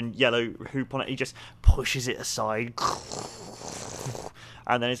orange and yellow hoop on it. He just pushes it aside,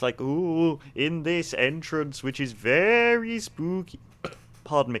 and then it's like, ooh, in this entrance, which is very spooky.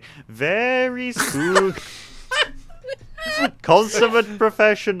 Pardon me, very spooky. Consummate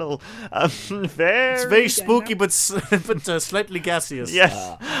professional. Very. It's very spooky, but slightly gaseous.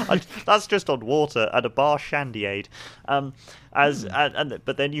 Yes, that's just on water and a bar shandyade.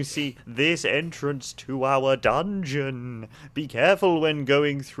 But then you see this entrance to our dungeon. Be careful when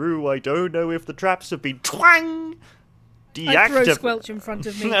going through. I don't know if the traps have been twang. I throw deactivate. Squelch in front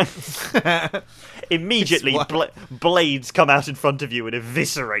of me. Immediately, blades come out in front of you and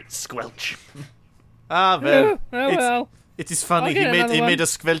eviscerate Squelch. Ah, well. Oh well. It is funny. I'll He get another made one. a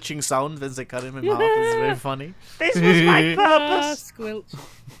squelching sound when they cut him in half. It's very funny. This was my Ah, purpose. Squelch.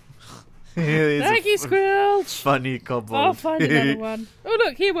 It's Thank you, Squelch. funny kobold. I'll find another one. Oh,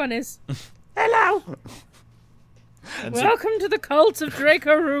 look, here one is. Hello. And so- Welcome to the cult of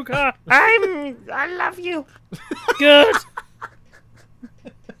Dracoruga. I love you. Good.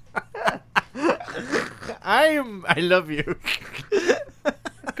 I love you.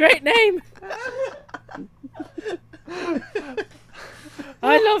 Great name.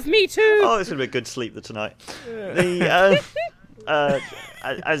 I love me too. Oh, it's gonna be a good sleep tonight. The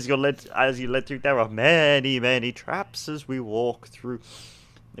as you led through, there are many traps as we walk through.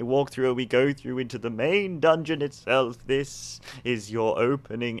 We walk through and we go through into the main dungeon itself. This is your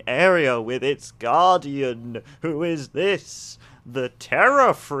opening area with its guardian. Who is this? The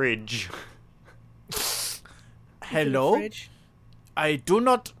Terror Fridge. Hello? Fridge. I do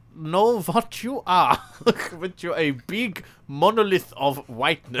not know what you are, but you're a big monolith of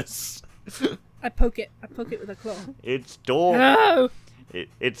whiteness. I poke it. I poke it with a claw. Its door. No.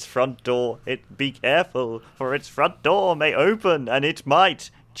 Its front door. Be careful, for its front door may open and it might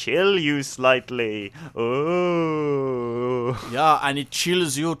chill you slightly. Oh. Yeah, and it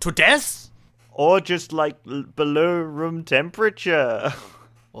chills you to death? Or just like below room temperature.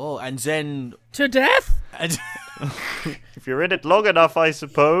 Oh, and then... To death? And If you're in it long enough, I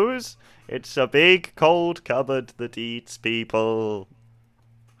suppose. It's a big cold cupboard that eats people.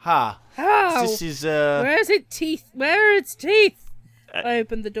 ha. How? This is, Where's its teeth? Where are its teeth? I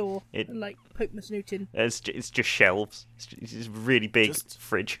opened the door it- and poke my snoot in. It's just shelves. It's a really big Just-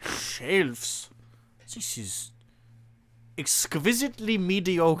 fridge. shelves. This is exquisitely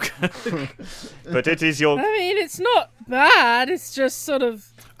mediocre. But it is your... I mean, it's not bad. It's just sort of.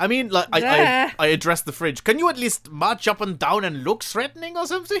 I mean, like, There. I address the fridge. Can you at least march up and down and look threatening or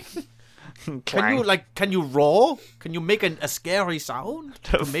something? Can you roar? Can you make a scary sound?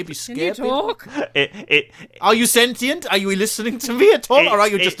 To maybe Can scare you talk? It Are you sentient? Are you listening to me at all? Or are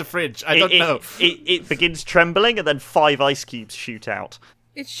you just a fridge? I don't know. It begins trembling and then 5 ice cubes shoot out.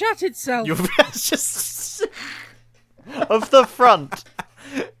 It shut itself. You're just Of the front.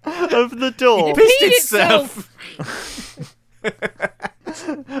 Of the door. It pissed peed itself.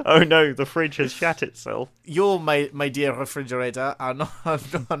 Oh no, the fridge has shat itself. You, my dear refrigerator, are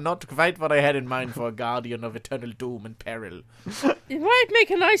not quite what I had in mind for a guardian of eternal doom and peril. It might make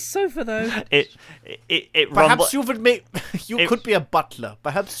a nice sofa, though. It rumble. Perhaps you would make. You It- could be a butler.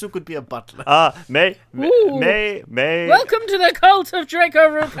 Perhaps you could be a butler. May Ooh. Welcome to the cult of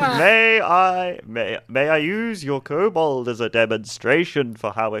Dracoruga. may I use your kobold as a demonstration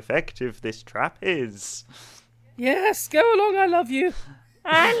for how effective this trap is? Yes, go along. I love you.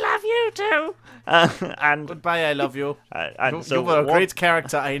 I love you too. And Goodbye, I love you. and so you were a what, great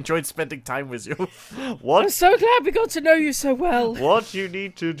character. I enjoyed spending time with you. I'm what so glad we got to know you so well. what you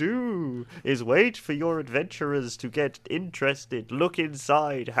need to do is wait for your adventurers to get interested, look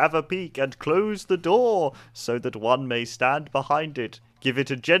inside, have a peek, and close the door so that one may stand behind it. Give it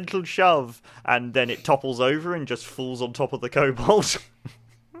a gentle shove, and then it topples over and just falls on top of the kobold.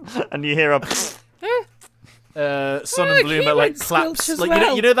 And you hear a Sun Look, and Bloom he are like went claps, squelch as like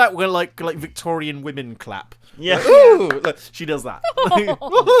well. you know that where like Victorian women clap. yeah. Ooh, like, she does that.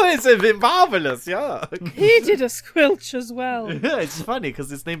 Oh, it's a bit marvelous, yeah. He did a squelch as well. Yeah, it's funny because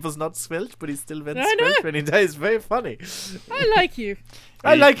his name was not Squelch, but he still went I know. Squelch when he dies. Very funny. I like you.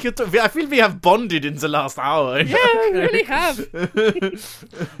 I like you too. I feel we have bonded in the last hour. Yeah, we really have.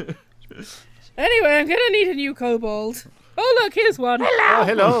 Anyway, I'm gonna need a new kobold. Oh, look, here's one. Oh,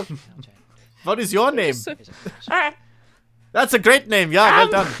 hello. What is your name? So- Uh, That's a great name. Yeah, well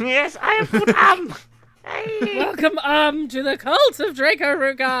done. Yes, I have put Hey, Welcome, to the cult of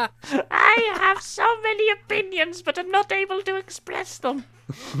Dracoruga. I have so many opinions, but I'm not able to express them.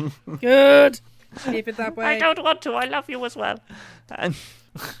 Good. Keep it that way. I don't want to. I love you as well. And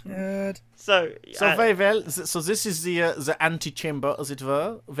Good. so Very well. So this is the antechamber, as it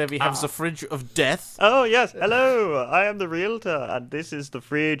were, where we have the fridge of death. oh yes, hello. I am the realtor, and this is the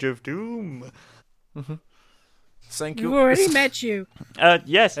fridge of doom. Thank We've you. already met you.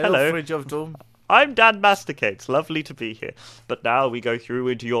 Yes, hello. Fridge of doom. I'm Dan Masticates. Lovely to be here. But now we go through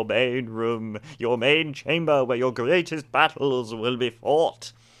into your main room, your main chamber, where your greatest battles will be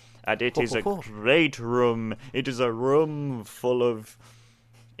fought. And it is a great room. It is a room full of.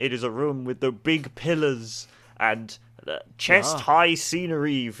 It is a room with the big pillars and chest-high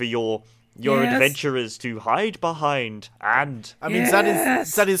scenery for your your Yes. adventurers to hide behind, and I mean,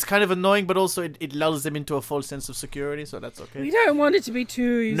 Yes. that is kind of annoying, but also it lulls them into a false sense of security, so that's okay. We don't want it to be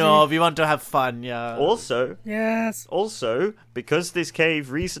too easy. No, we want to have fun, yeah. also, Yes. because this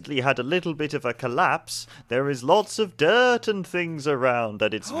cave recently had a little bit of a collapse, there is lots of dirt and things around,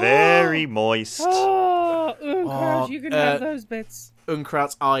 and it's very moist. Oh, Unkrout, you can have uh, those bits.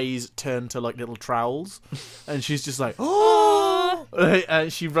 Unkraut's eyes turn to like little trowels, and she's just like, oh!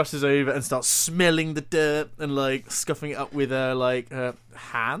 And she rushes over and starts smelling the dirt and like scuffing it up with her her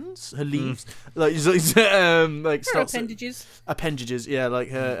hands, her leaves, like Her starts appendages. yeah, like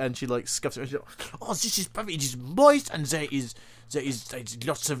her, and she like scuffs it. And she's like, oh, this is perfect. It is moist, and there is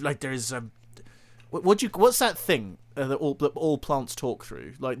lots of like there is what's that thing that all plants talk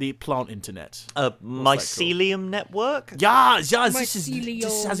through, like the plant internet? Mycelium network? Yeah, this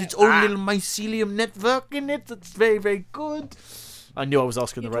has its own Ah. little mycelium network in it. That's very, very good. I knew I was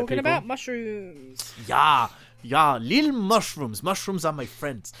asking You're the right talking people. about mushrooms. Yeah, little mushrooms. Mushrooms are my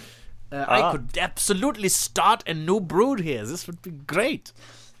friends. I could absolutely start a new brood here. This would be great.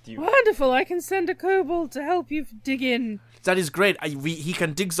 Wonderful. I can send a kobold to help you dig in. That is great. He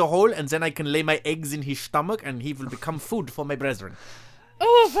can dig the hole, and then I can lay my eggs in his stomach, and he will become food for my brethren.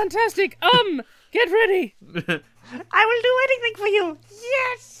 Oh, fantastic. Get ready. I will do anything for you.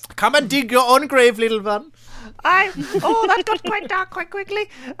 Yes. Come and dig your own grave, little one. Oh, that got quite dark quite quickly.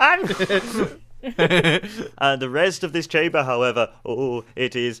 The rest of this chamber, however,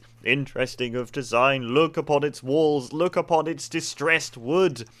 it is interesting of design. Look upon its walls, look upon its distressed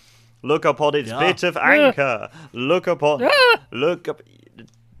wood, look upon its bit of anchor, look upon...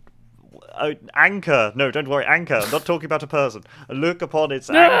 anchor. No, don't worry, anchor. I'm not talking about a person. Look upon its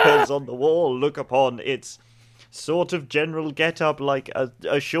anchors on the wall, look upon its sort of general get-up like a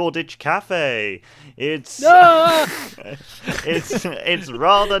Shoreditch cafe. It's it's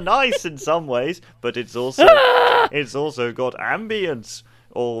rather nice in some ways, but it's also got ambience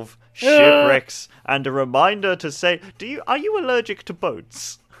of shipwrecks and a reminder to say, are you allergic to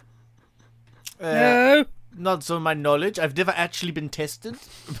boats? No. Not to my knowledge. I've never actually been tested,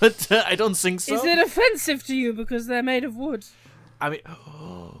 but I don't think so. Is it offensive to you because they're made of wood? I mean,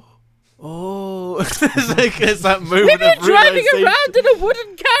 it's that moment We've been of driving realization. around in a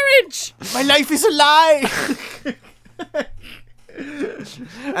wooden carriage. My life is a lie.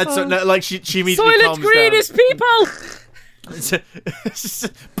 And so, no, like she immediately Soylent calms Green down. is people.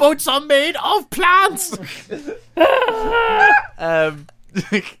 Boats are made of plants.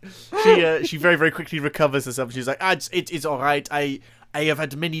 She very, very quickly recovers herself. She's like, it's all right. I have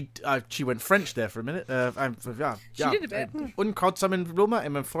had many. She went French there for a minute. She did a bit. Unkrautsammenblume.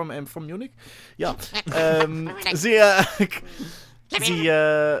 I'm from Munich. Yeah.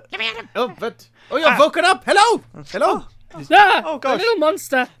 You're woken up. Hello. Oh, gosh. A little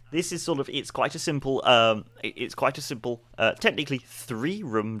monster. This is it's quite a simple, technically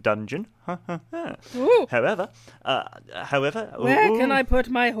 3-room dungeon. Ooh. However, Where can I put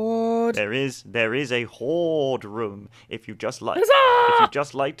my hoard? There is a hoard room if you just like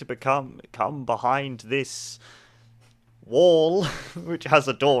Huzzah! to come behind this wall, which has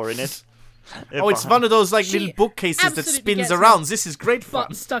a door in it. Oh, it's one of those like She little bookcases that absolutely spins gets around. This is great fun.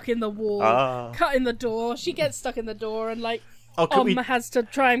 Butt stuck in the wall. Ah. Cut in the door. She gets stuck in the door and Oh, can we- has to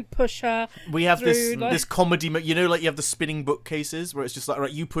try and push her. We have this through, this comedy, like you have the spinning bookcases where it's just like,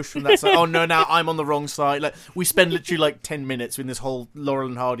 right, you push from that side. Oh no, now I'm on the wrong side. Like we spend literally like 10 minutes in this whole Laurel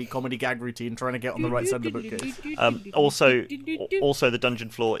and Hardy comedy gag routine trying to get on the right side of the bookcase. Also, the dungeon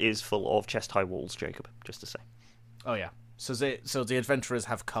floor is full of chest-high walls, Jacob. Just to say. Oh yeah. So the adventurers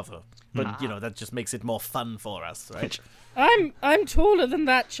have cover, but that just makes it more fun for us, right? I'm taller than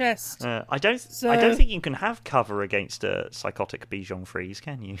that chest. I don't think you can have cover against a psychotic Bijon freeze,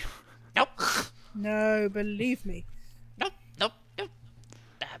 can you? Nope. No, believe me. Nope.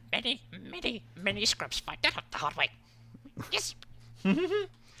 Many scrubs find that out the hard way. Yes.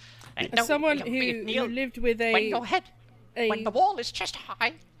 As someone who lived with when your head, a when the wall is chest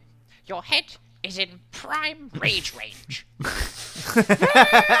high, your head is in prime rage range.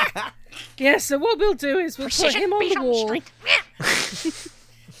 yeah, so what we'll do is we'll put him on the Bijon wall, strike.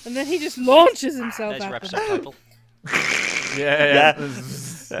 and then he just launches himself There's your at episode them. title. Yeah.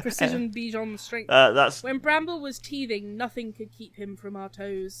 Precision Bijon strength. That's When Bramble was teething, nothing could keep him from our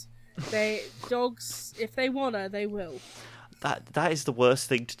toes. Dogs, if they wanna, they will. that is the worst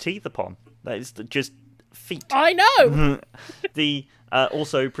thing to teeth upon. That is just feet. I know. The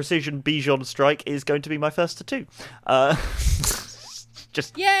also precision Bijon strike is going to be my first tattoo.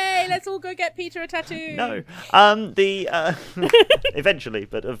 just Yay! Let's all go get Peter a tattoo. no. Eventually,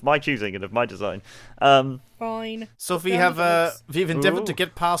 but of my choosing and of my design. Fine. So Done. we've endeavoured to Ooh.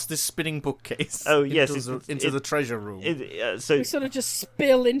 get past this spinning bookcase. Oh, yes, into the treasure room. So We sort of just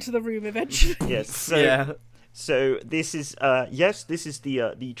spill into the room eventually. yes, so yeah. So this is this is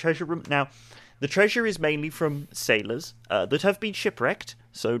the treasure room. Now, the treasure is mainly from sailors that have been shipwrecked.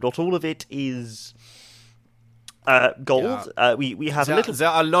 So not all of it is gold. We have a little. There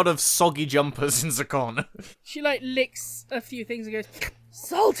are a lot of soggy jumpers in the corner. She like licks a few things and goes,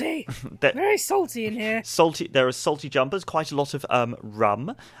 salty, That- very salty in here. Salty. There are salty jumpers. Quite a lot of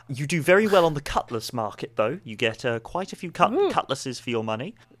rum. You do very well on the cutlass market, though. You get quite a few cutlasses for your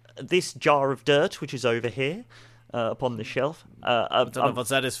money. This jar of dirt, which is over here, upon the shelf. I don't know what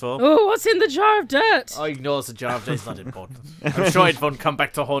that is for. Oh, what's in the jar of dirt? I ignore the jar of dirt. It's not important. I'm sure it won't come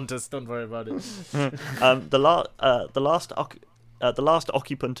back to haunt us. Don't worry about it. The last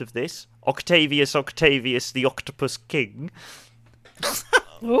occupant of this, Octavius, the Octopus King,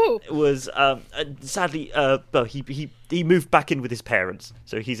 Oh, was sadly well, he moved back in with his parents,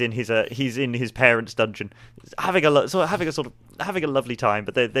 so he's in his parents' dungeon, having a lovely time.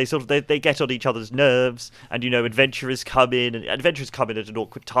 But they get on each other's nerves, and adventurers come in at an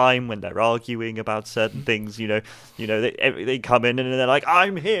awkward time when they're arguing about certain things. They come in and they're like,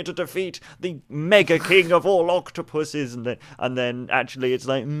 "I'm here to defeat the mega king of all octopuses," and then actually it's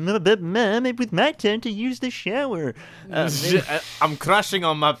like, "Mom, it was my turn to use the shower." I'm crashing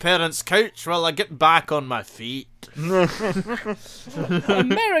on my parents' couch while I get back on my feet.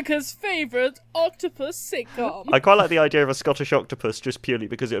 America's favourite octopus sitcom. I quite like the idea of a Scottish octopus, just purely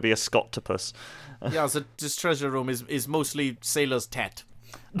because it would be a Scottopus. Yeah, so this treasure room is mostly sailors' tat.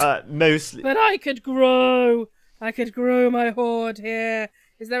 Mostly. But I could grow my hoard here.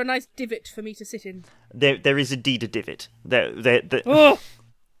 Is there a nice divot for me to sit in? There is indeed a divot. Oh,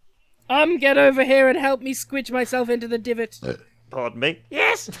 get over here and help me squidge myself into the divot. Pardon me.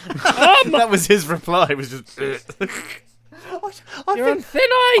 Yes. That was his reply. It was just. You're on thin I've been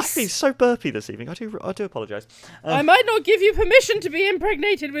ice. so burpy this evening. I do apologise. I might not give you permission to be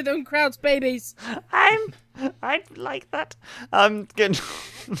impregnated with Unkraut's babies. I'd like that. Good.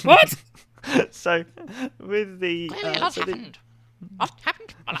 What? So, with the Clearly, a lot happened. What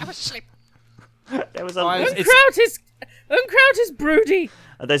happened while I was asleep? there was Unkraut is broody.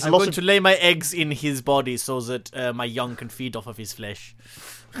 there's I'm lots going of to lay my eggs in his body so that my young can feed off of his flesh.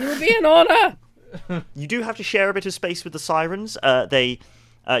 It would be an honour. you do have to share a bit of space with the sirens.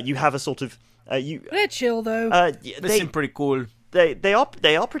 You have a sort of They're chill though. They seem pretty cool. They are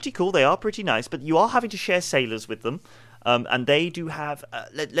pretty cool. They are pretty nice, but you are having to share sailors with them. And they do have,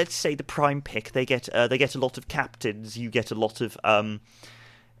 let's say, the prime pick. They get a lot of captains. You get a lot of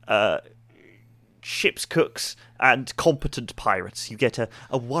ship's cooks and competent pirates. You get a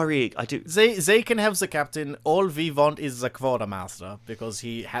worrying. They can have the captain. All we want is the quartermaster because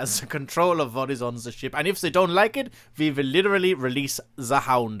he has the control of what is on the ship. And if they don't like it, we will literally release the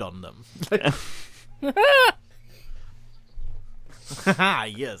hound on them.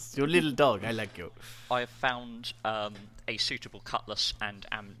 Yes, your little dog. I like you. I have found a suitable cutlass and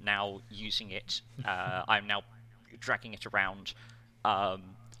am now using it. I'm now dragging it around.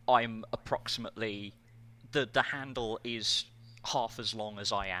 I'm approximately... The handle is half as long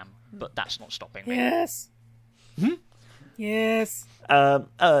as I am, but that's not stopping me. Yes. Yes.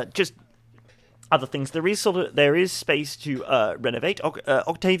 Just other things. There is space to renovate.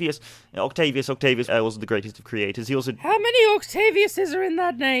 Octavius wasn't the greatest of creators. He also How many Octaviuses are in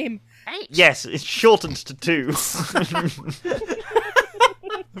that name? yes, it's shortened to 2.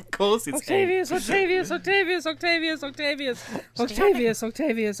 Of course, it's Octavius. Yeah,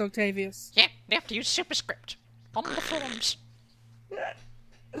 they have to use superscript on the forms.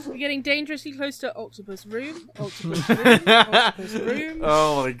 We're getting dangerously close to octopus room. Octopus room.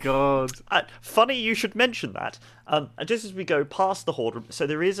 Oh my god. Funny you should mention that. And just as we go past the hoard room, so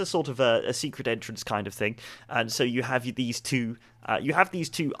there is a sort of a secret entrance kind of thing, and so you have these two. You have these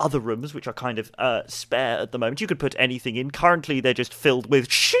 2 other rooms which are kind of spare at the moment. You could put anything in. Currently, they're just filled with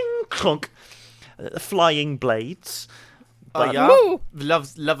shing clunk, flying blades. Oh yeah, Ooh.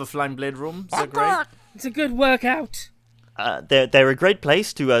 love a flying blade room. They're great. It's a good workout. They're a great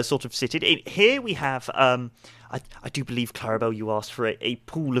place to sort of sit in. Here we have, I do believe, Clarabelle, you asked for a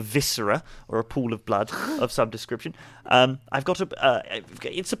pool of viscera, or a pool of blood of some description. I've got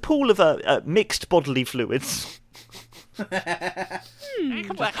it's a pool of mixed bodily fluids. That's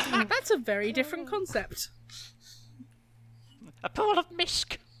a very different concept. A pool of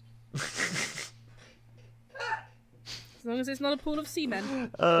misk. As long as it's not a pool of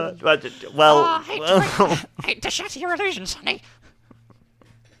semen. Well, I hate to shatter your illusions, honey.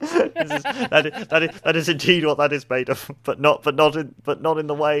 That is indeed what that is made of, but not in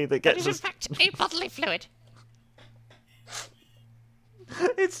the way that It gets is in us. fact a bodily fluid.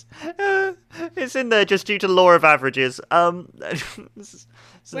 It's in there just due to law of averages. Where's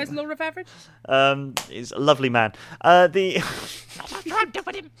Law of Average? He's a lovely man. The Not after I'm done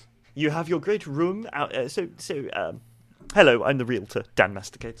with him. you have your great room out. Hello, I'm the realtor, Dan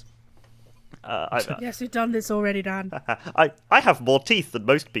Masticates. Yes, we've done this already, Dan. I have more teeth than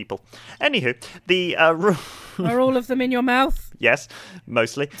most people. Anywho, the room. Are all of them in your mouth? Yes,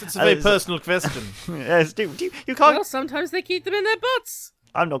 mostly. It's a very personal question. Yes, you can't. Well, sometimes they keep them in their butts.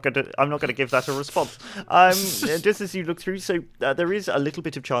 I'm not going to give that a response. Just as you look through, so there is a little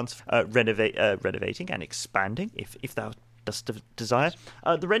bit of chance renovating and expanding, if thou dost desire.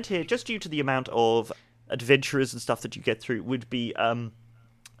 The rent here, just due to the amount of adventurers and stuff that you get through, would be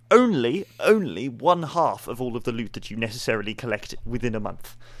only 1/2 of all of the loot that you necessarily collect within a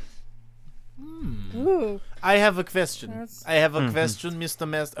month. Ooh. I have a question. That's- I have a question,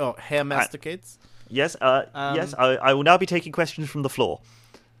 Herr Masticates. Yes, yes. I will now be taking questions from the floor.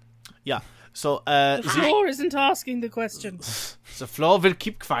 Yeah. So The floor isn't asking the question. the floor will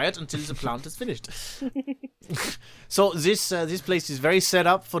keep quiet until the plant is finished. So this place is very set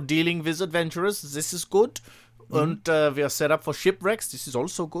up for dealing with adventurers. This is good. And we are set up for shipwrecks. This is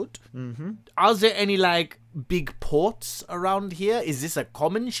also good. Mm-hmm. Are there any like big ports around here? Is this a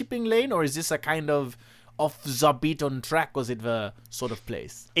common shipping lane, or is this a kind of off the beaten track, as it were, sort of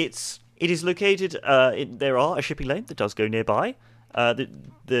place? It is located. There are a shipping lane that does go nearby.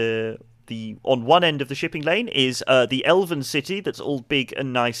 The on one end of the shipping lane is the Elven city that's all big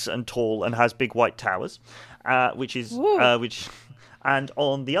and nice and tall and has big white towers, and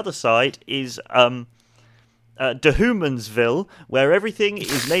on the other side is Dehumansville, where everything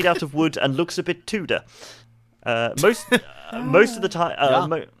is made out of wood and looks a bit Tudor. Most of the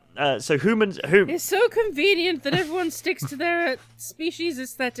time. So humans. It's so convenient that everyone sticks to their species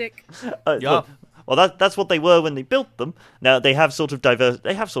aesthetic. Well, that's what they were when they built them. Now they have sort of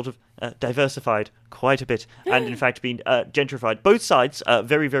diversified quite a bit, and in fact been gentrified. Both sides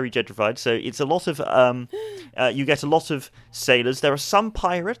very, very gentrified. So it's a lot of you get a lot of sailors. There are some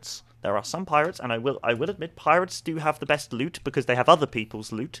pirates, and I will admit pirates do have the best loot because they have other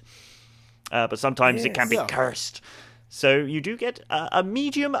people's loot. But sometimes it can be cursed. So you do get a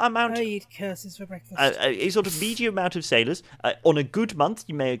medium amount. I eat curses for breakfast. A sort of medium amount of sailors. On a good month,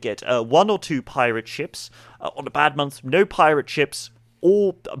 you may get 1 or 2 pirate ships. On a bad month, no pirate ships,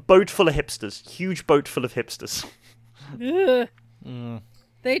 or a boat full of hipsters. Huge boat full of hipsters. Ugh.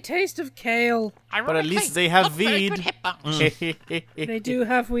 They taste of kale. But at least they have not very weed. good hip bones. They do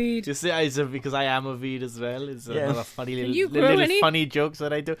have weed. Just because I am a weed as well. It's another funny you grow little any? funny jokes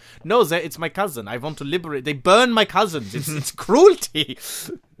that I do. No, it's my cousin. I want to liberate. They burn my cousins. It's cruelty.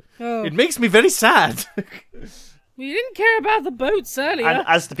 Oh, It makes me very sad. we didn't care about the boats earlier. And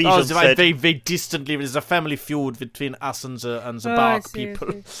as the Bijan said, very distantly. There's a family feud between us and the I bark see, I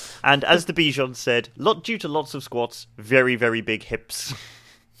people. see. and as the Bijan said, due to lots of squats, very, very big hips.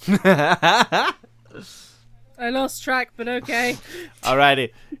 I lost track, but okay.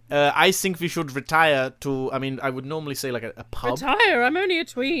 Alrighty. I think we should retire to. I mean, I would normally say like a pub. Retire. I'm only a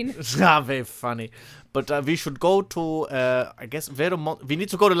tween. Very funny. But we should go to, I guess, we need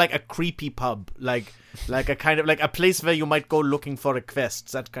to go to like a creepy pub, like a kind of like a place where you might go looking for a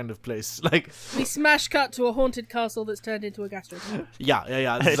quest, that kind of place. Like, We smash cut to a haunted castle that's turned into a gastropub. yeah.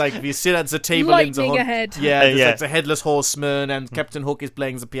 It's like we sit at the table Lightning in the ahead. Yeah, there's Yeah. like the headless horseman and Captain Hook is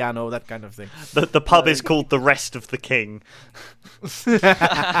playing the piano, that kind of thing. The pub is called The Rest of the King.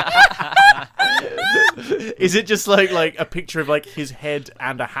 Is it just like a picture of like his head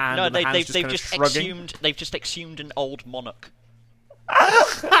and a hand? No, and the hand's they've kind of just shrugging? exhumed an old monarch.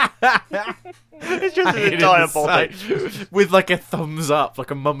 It's just an In entire the body. side, with like a thumbs up,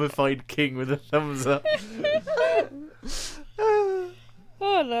 like a mummified king with a thumbs up.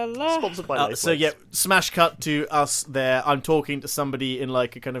 Oh la la. Sponsored by So Laceways. yeah, smash cut to us there. I'm talking to somebody in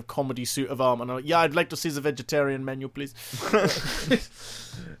like a kind of comedy suit of armor, and I'm like, yeah, I'd like to see the vegetarian menu, please.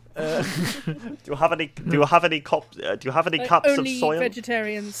 Do you have any cups of Only soil?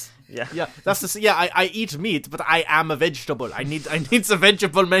 vegetarians. Yeah, that's the. Yeah, I eat meat, but I am a vegetable. I need the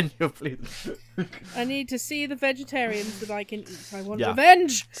vegetable menu, please. I need to see the vegetarians that I can eat. I want Yeah.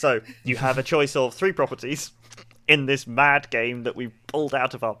 revenge. So you have a choice of 3 properties in this mad game that we've pulled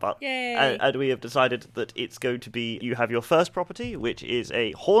out of our butt. Yay. And we have decided that it's going to be, you have your first property, which is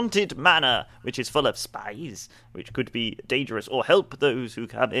a haunted manor, which is full of spies, which could be dangerous or help those who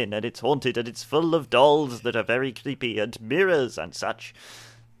come in, and it's haunted and it's full of dolls that are very creepy and mirrors and such.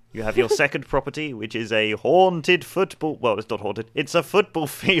 You have your second property, which is a haunted football. Well, it's not haunted. It's a football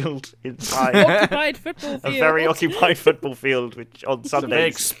field inside. Occupied football A field. very occupied football field, which on It's a very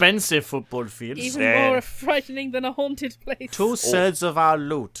Sundays. expensive football field. Even Yeah. more frightening than a haunted place. 2/3 of our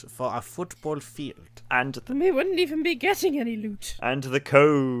loot for a football field. And We wouldn't even be getting any loot. and the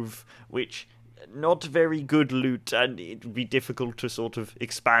cove, which not very good loot, and it would be difficult to sort of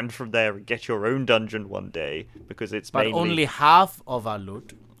expand from there and get your own dungeon one day because it's But mainly only half of our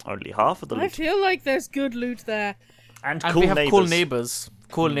loot. only half of the I loot. feel like there's good loot there. And And cool we have neighbors. cool neighbors.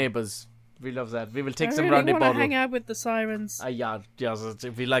 Cool neighbors. We love that. We will take I them really round the want to bottle. hang out with the sirens. Yeah,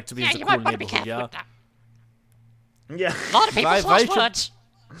 we like to be Yeah, the you cool might want to be neighborhood, careful yeah. with that. Yeah. A lot of people's Why last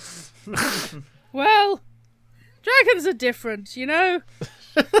should- words. Well, dragons are different, you know?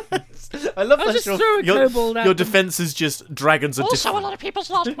 I love I'll that just your, throw a your, kobold at your them. defense is just dragons are Also, a different. lot of people's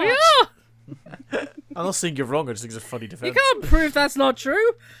last We words. are! I'm not saying you're wrong, I just think it's a funny You defense. can't prove that's not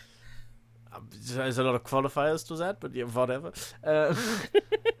true. There's a lot of qualifiers to that, but yeah, whatever.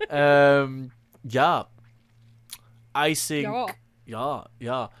 Yeah. I think...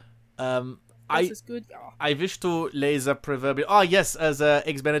 Yeah. This is good. Yeah. I wish to lay the proverbial... Oh, yes, as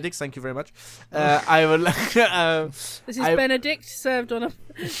Eggs Benedict, thank you very much. I will... This is I- Benedict served on a.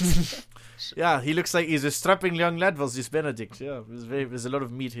 Yeah, he looks like he's a strapping young lad, was this Benedict. Yeah, there's a lot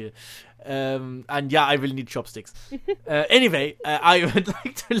of meat here. And yeah, I will need chopsticks. Anyway, I would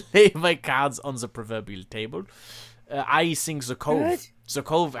like to lay my cards on the proverbial table. I think the cove. Good. The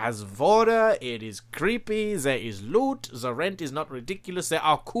cove has water, it is creepy, there is loot, the rent is not ridiculous, there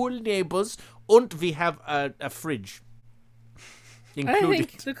are cool neighbors, and we have a fridge. I Included.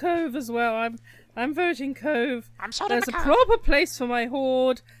 think the cove as well. I'm voting cove. I'm sort There's of a a proper place for my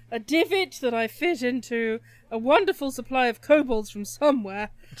hoard, a divot that I fit into, a wonderful supply of kobolds from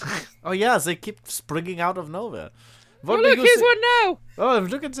somewhere. Oh yeah, they keep springing out of nowhere. What Oh do look, you here's thi- one now. Oh,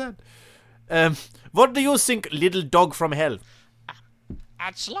 look at that. What do you think, little dog from hell?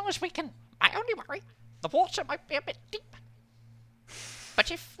 As long as we can. I only worry. The water might be a bit deep.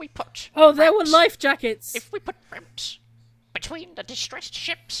 But if we put. Oh, there were ramps- life jackets. If we put ramps between the distressed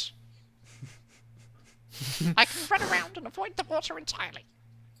ships, I can run around and avoid the water entirely.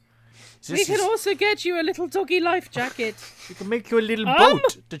 We This can is- also get you a little doggy life jacket. we can make you a little Um?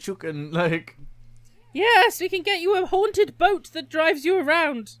 boat that you can, like... Yes, we can get you a haunted boat that drives you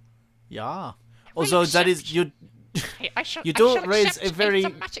around. Yeah. Also, that is... accept- you. I shall, You I don't shall raise accept a very-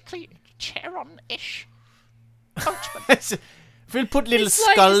 thematically Charon-ish boatman. We'll put little It's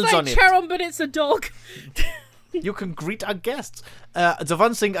like skulls on it. Charon, but it's a dog. You can greet our guests. The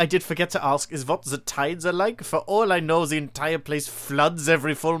one thing I did forget to ask is what the tides are like. For all I know, the entire place floods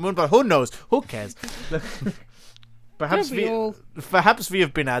every full moon, but who knows? Who cares? Perhaps Don't we all? perhaps we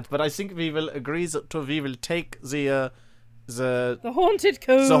have been at, but I think we will agree that we will take the The haunted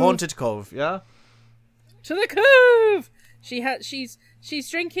cove. haunted cove. Yeah. To the cove. She's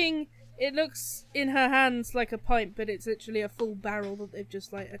drinking. It looks in her hands like a pint, but it's literally a full barrel that they've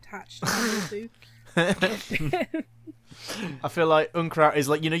just like attached to. I feel like Unkra is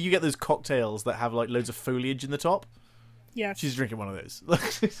like, you get those cocktails that have like loads of foliage in the top. Yes. She's drinking one of those.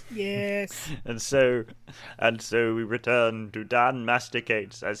 Yes. And so we return to Dan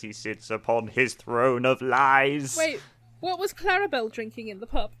Masticates as he sits upon his throne of lies. Wait, what was Clarabelle drinking in the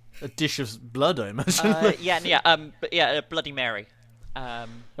pub? A dish of blood, I imagine. Bloody Mary. A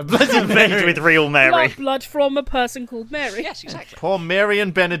bloody Made Mary. with real Mary. Blood from a person called Mary. Yes, exactly. Poor Mary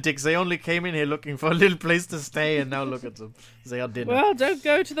and Benedict. They only came in here looking for a little place to stay, and now look at them. They are dinner. Well, don't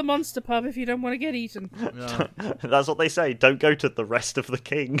go to the monster pub if you don't want to get eaten. Yeah. That's what they say. Don't go to the rest of the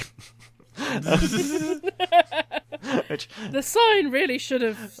king. which, The sign really should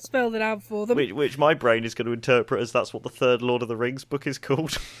have spelled it out for them. which my brain is going to interpret as that's what the third Lord of the Rings book is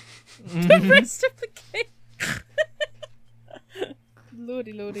called. The rest of the king.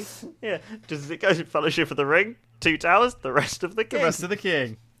 Lordy, lordy. Yeah, does it go to Fellowship of the Ring? 2 Towers, the rest of the king. The rest of the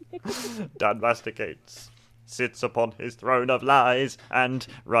king. Dan Masticates sits upon his throne of lies and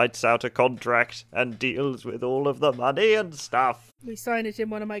writes out a contract and deals with all of the money and stuff. We sign it in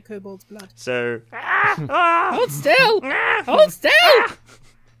one of my kobold's blood. So, Hold still! Hold still!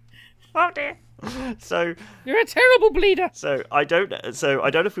 Oh dear. so You're a terrible bleeder. I don't know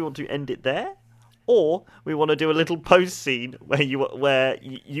if we want to end it there, or we want to do a little post scene where you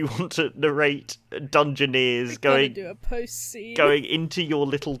want to narrate dungeoneers Gotta going do a post scene. into your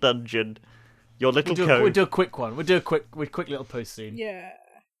little dungeon, your little We'll cove. do a quick one. We'll do a quick little post scene. Yeah.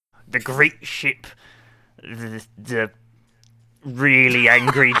 The great ship. The really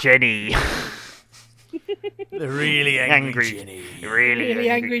angry Jenny. The really angry Jenny. Really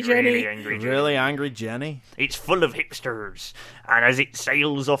angry Jenny. Really angry Jenny. Really angry Jenny. It's full of hipsters, and as it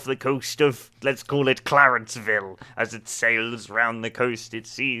sails off the coast of, let's call it Clarenceville, as it sails round the coast, it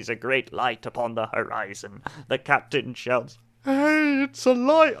sees a great light upon the horizon. The captain shouts, "Hey, it's a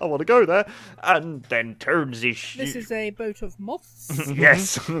light! I want to go there!" And then turns his ship. This is a boat of moths.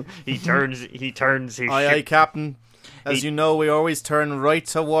 Yes, he turns his Aye, ship. aye, Captain. As you know, we always turn right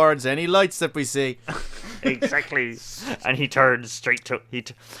towards any lights that we see. Exactly, and he turns straight to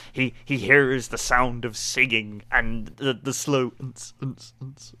he hears the sound of singing and the slow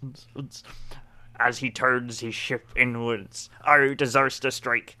as he turns his ship inwards. Oh, disaster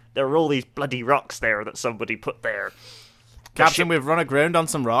strike! There are all these bloody rocks there that somebody put there. Captain, we've run aground on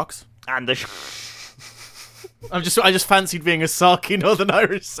some rocks. And the I just fancied being a sulky Northern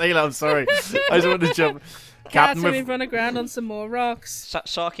Irish sailor. I'm sorry. I just wanted to jump. Captain, we've run aground on some more rocks.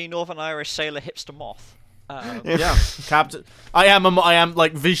 Sarky Northern Irish sailor hipster moth. Yeah, Captain. I am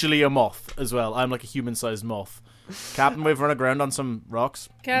like visually a moth as well. I'm like a human-sized moth. Captain, we've run aground on some rocks.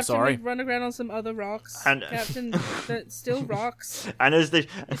 Captain, I'm sorry. we've run aground on some other rocks. And- Captain, that's still rocks. and as the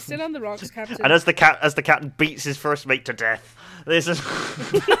It's still on the rocks, Captain. and as the captain beats his first mate to death, this is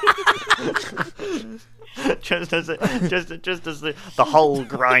just as the hull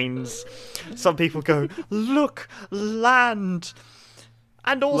grinds. Some people go, "Look, land."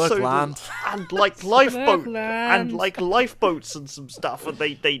 And also, Look, land. and like lifeboat, land. and like lifeboats and some stuff, and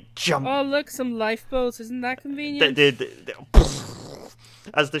they jump. Oh, look, some lifeboats. Isn't that convenient?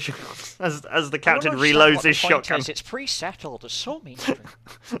 As the as the I don't captain understand reloads what his the point shotgun. is. It's pre-settled. It's so mainstream.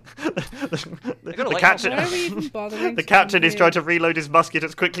 The like captain, Why are we even bothering? the to captain come is here? trying to reload his musket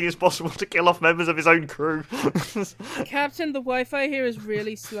as quickly as possible to kill off members of his own crew. Captain, the Wi-Fi here is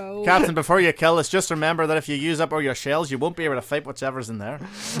really slow. Captain, before you kill us, just remember that if you use up all your shells, you won't be able to fight whichever's in there.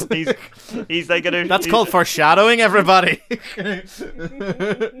 he's then gonna. That's called foreshadowing, everybody.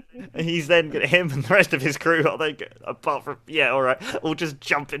 He's then gonna, him and the rest of his crew. Are they apart from all right? We'll just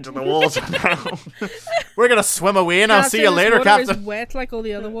jump into the water now. We're gonna swim away and I'll see you Captain, this later, water Captain. is wet like all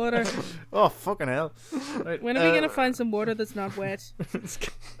the other water. Oh, fucking hell. Right, When are we gonna find some water that's not wet? I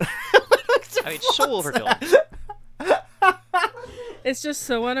mean, it's so overdone. It's just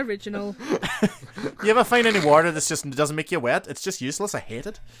so unoriginal. You ever find any water that just doesn't make you wet? It's just useless. I hate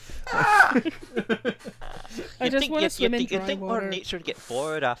it. I just want to swim in you'd dry think Mother water. Nature would get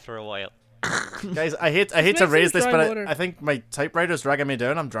bored after a while. Guys, I hate to makes it raise this, dry but water. I think my typewriter's dragging me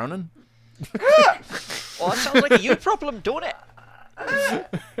down. I'm drowning. Well, that sounds like a you problem, don't it? I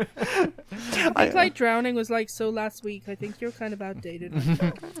think like drowning was like so last week. I think you're kind of outdated.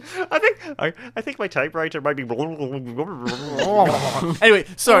 I think my typewriter might be. Anyway,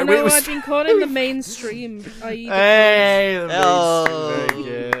 sorry. Oh no, we I've been caught in the mainstream. I.e. the Hey, Oh. very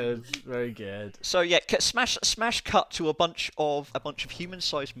good, very good. So yeah, smash cut to a bunch of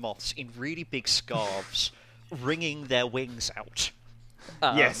human-sized moths in really big scarves, wringing their wings out.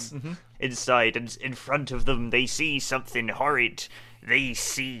 Yes. Inside and in front of them, they see something horrid. They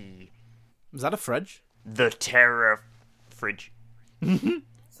see Is that a fridge, the terror fridge. Is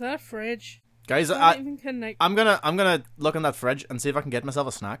that a fridge? guys? Not even connect. I'm gonna look in that fridge and see if I can get myself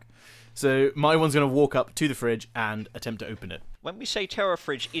a snack. So my one's gonna walk up to the fridge and attempt to open it. When we say terror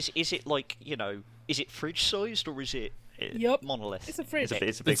fridge, is it like, is it fridge sized or is it Yup. monolith? It's a fridge.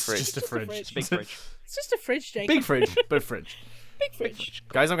 It's a big It's fridge. just a fridge. It's a big fridge. It's just a fridge, Jake. Big fridge, but fridge. Big fridge.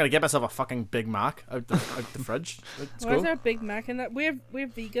 Guys, I'm gonna get myself a fucking Big Mac out the fridge. Let's Why is go. there a Big Mac in that? We're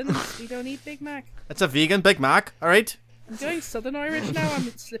vegans. We don't eat Big Mac. It's a vegan Big Mac. All right. I'm going Southern Irish now.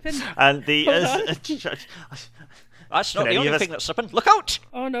 I'm slipping. And the That's not Can the any only of us- thing that's slipping. Look out!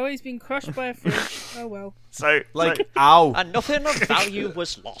 Oh no, he's been crushed by a fridge. Oh well. Like, ow. And nothing of value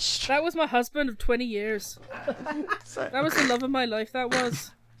was lost. That was my husband of 20 years. That was the love of my life. That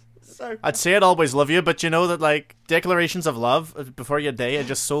was. I'd say I'd always love you, but you know that like declarations of love before you die are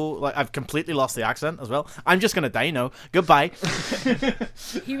just so like I've completely lost the accent as well. I'm just gonna die now. Goodbye.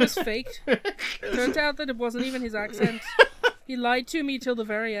 He was faked. Turned out that it wasn't even his accent. He lied to me till the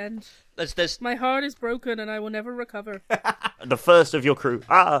very end. There's My heart is broken and I will never recover. the first of your crew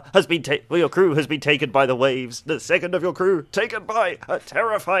has been your crew has been taken by the waves. The second of your crew taken by a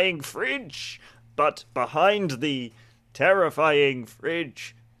terrifying fridge. But behind the terrifying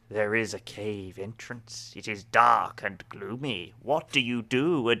fridge, there is a cave entrance. It is dark and gloomy. What do you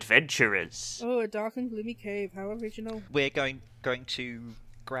do, adventurers? Oh, a dark and gloomy cave. How original. we're going to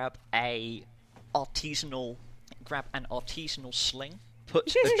grab an artisanal sling,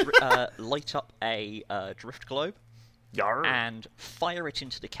 light up a drift globe, Yarr. and fire it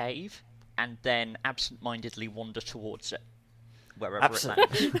into the cave, and then absent-mindedly wander towards it, wherever it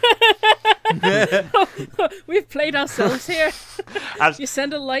lands. We've played ourselves here. As You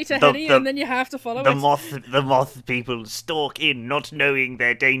send a light ahead of you, and then you have to follow it. the moth people stalk in, not knowing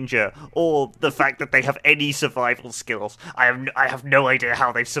their danger or the fact that they have any survival skills. I have no idea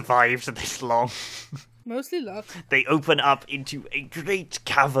how they've survived this long. Mostly luck. They open up into a great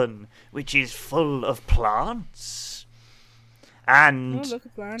cavern, which is full of plants. And Oh, look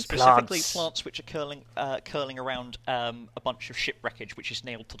at plants. Specifically, plants which are curling around a bunch of shipwreckage, which is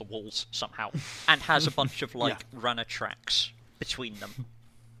nailed to the walls somehow, and has a bunch of runner tracks between them.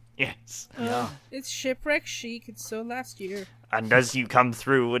 yes. It's shipwreck chic. It's so last year. And as you come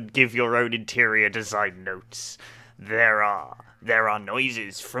through and give your own interior design notes, there are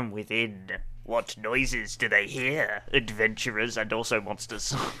noises from within. What noises do they hear, adventurers and also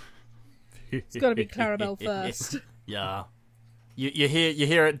monsters? It's got to be Clarabelle first. Yeah. You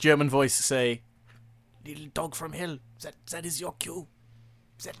hear a German voice say, "Little dog from hell, that is your cue.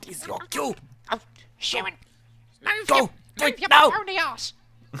 That is your cue. Oh, Sharon, move Go, your, do move it your now." pony ass.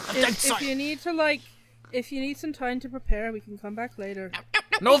 If you need to if you need some time to prepare, we can come back later.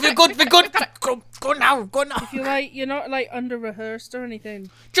 No, we're good. Go now. If you're not under rehearsed or anything.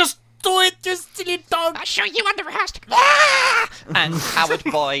 Just do it, you silly dog. I'll show you under rehearsed. And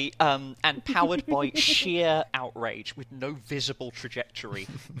powered by sheer outrage with no visible trajectory,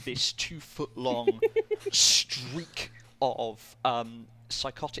 this 2-foot-long streak of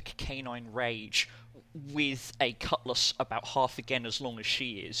psychotic canine rage with a cutlass about half again as long as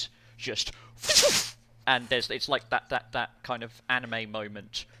she is, just and it's like that kind of anime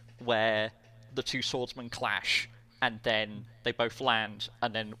moment where the two swordsmen clash and then they both land,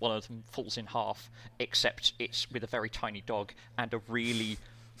 and then one of them falls in half, except it's with a very tiny dog and a really,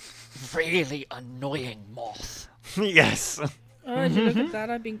 really annoying moth. Yes. Oh, did you look at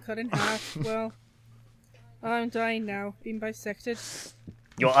that? I've been cut in half. Well, I'm dying now. Being bisected.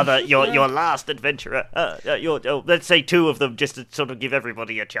 Your last adventurer. Let's say two of them, just to sort of give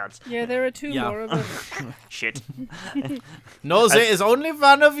everybody a chance. Yeah, there are two Yeah. more of us. Shit. No, there is only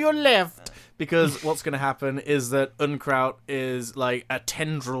one of you left. Because what's going to happen is that Unkraut is like a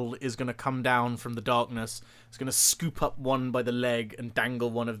tendril is going to come down from the darkness. It's going to scoop up one by the leg and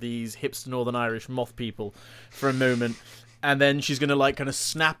dangle one of these hipster Northern Irish moth people for a moment. And then she's going to kind of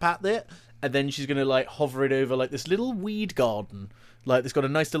snap at it. And then she's going to hover it over this little weed garden. It's got a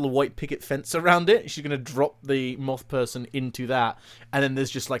nice little white picket fence around it. She's going to drop the moth person into that. And then there's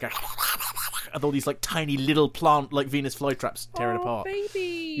just of all these tiny little plant Venus flytraps tearing apart.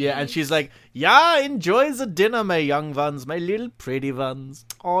 Baby. Yeah, and she's like, "Yeah, enjoy the dinner, my young ones, my little pretty ones.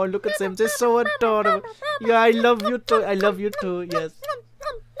 Oh, look at them, they're so adorable. Yeah, I love you too. I love you too. Yes.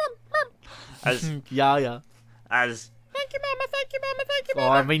 As Yeah. as Thank you, Mama. Thank you, Mama. Thank you, Oh,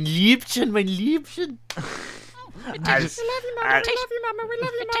 Mama. mein Liebchen. as We love you, Mama. We love you, Mama. We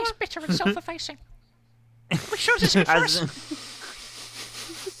love you, Mama. It tastes bitter and self-effacing. We sure this is good for us.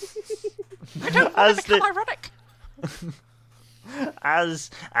 I don't want to become ironic. as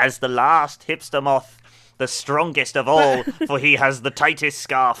the last hipster moth, the strongest of all, for he has the tightest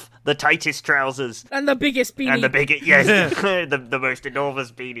scarf, the tightest trousers, And the biggest beanie. and the biggest, yes, the most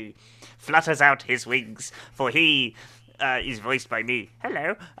enormous beanie, flutters out his wings, for he is voiced by me.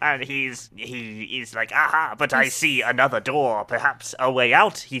 Hello, and he is like, aha! But I see another door, perhaps a way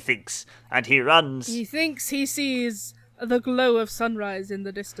out. He thinks, and he runs. He thinks he sees the glow of sunrise in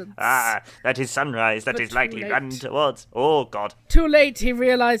the distance. Ah, that is sunrise. That But is light. too He late. runs towards. Oh God! Too late, he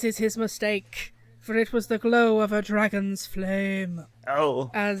realizes his mistake, for it was the glow of a dragon's flame.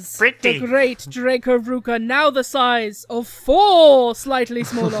 Oh, As Pretty. the great Draco Ruka, now the size of 4 slightly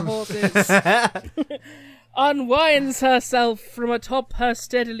smaller horses, unwinds herself from atop her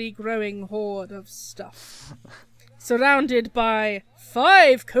steadily growing hoard of stuff. Surrounded by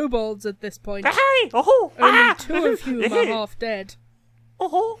 5 kobolds at this point. Hey! Oh! Only 2 of whom are half dead.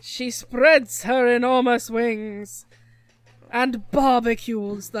 Oh! She spreads her enormous wings and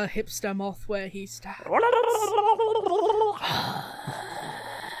barbecues the hipster moth where he stands.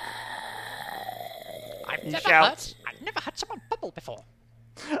 I've never shouts. I've never had someone bubble before.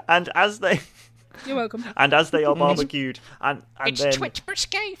 and as they You're welcome. are barbecued, and It's then Twitch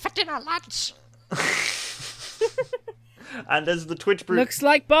brisket for dinner, lads. and as the Twitch brew Looks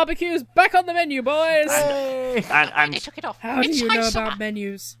like barbecue's back on the menu, boys. They and took it off. How do It's you high know summer. about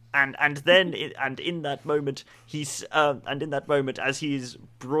menus? and in that moment as he is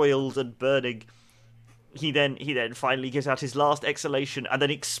broiled and burning, he then finally gives out his last exhalation and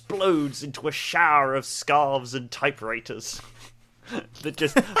then explodes into a shower of scarves and typewriters that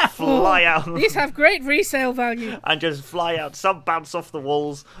just fly out These have great resale value. and just fly out. Some bounce off the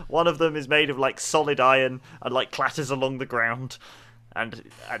walls. One of them is made of solid iron and clatters along the ground. And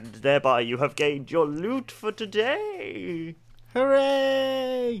thereby you have gained your loot for today.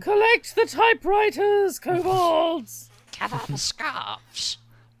 Hooray! Collect the typewriters, kobolds! Gather the scarves.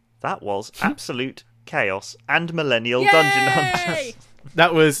 That was absolute chaos and millennial dungeon hunters.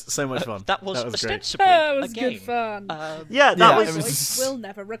 That was so much fun. That was great. ostensibly That was a game. good fun. Yeah, that Yeah, was. it was- Voice will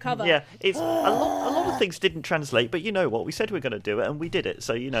never recover. Yeah, it's a lot of things didn't translate, but you know what? We said we were going to do it, and we did it.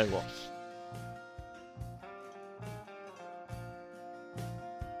 So you know what?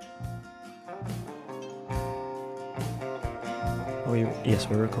 Yes,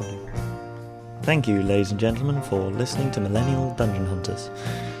 we're recording. Thank you, ladies and gentlemen, for listening to Millennial Dungeon Hunters.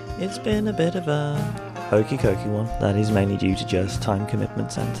 It's been a bit of a hokey-cokey one. That is mainly due to just time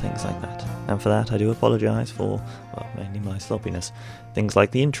commitments and things like that. And for that, I do apologise for, well, mainly my sloppiness. Things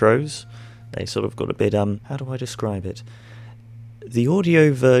like the intros, they sort of got a bit, how do I describe it? The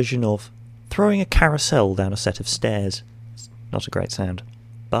audio version of throwing a carousel down a set of stairs. It's not a great sound.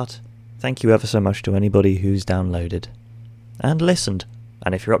 But thank you ever so much to anybody who's downloaded and listened.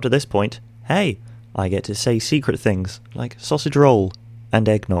 And if you're up to this point, hey, I get to say secret things like sausage roll and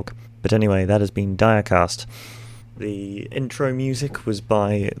eggnog. But anyway, that has been Diacast. The intro music was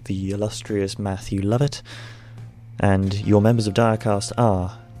by the illustrious Matthew Lovett, and your members of Diacast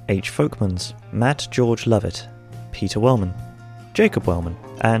are H. Folkmans, Matt George Lovett, Peter Wellman, Jacob Wellman,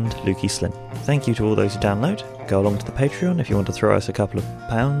 and Lukey Slim. Thank you to all those who download. Go along to the Patreon if you want to throw us a couple of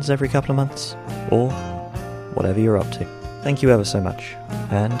pounds every couple of months, or whatever you're up to. Thank you ever so much,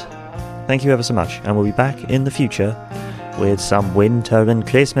 and we'll be back in the future with some winter and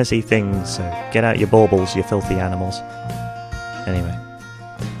Christmassy things, so get out your baubles, you filthy animals. Anyway,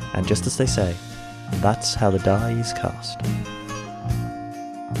 and just as they say, that's how the die is cast.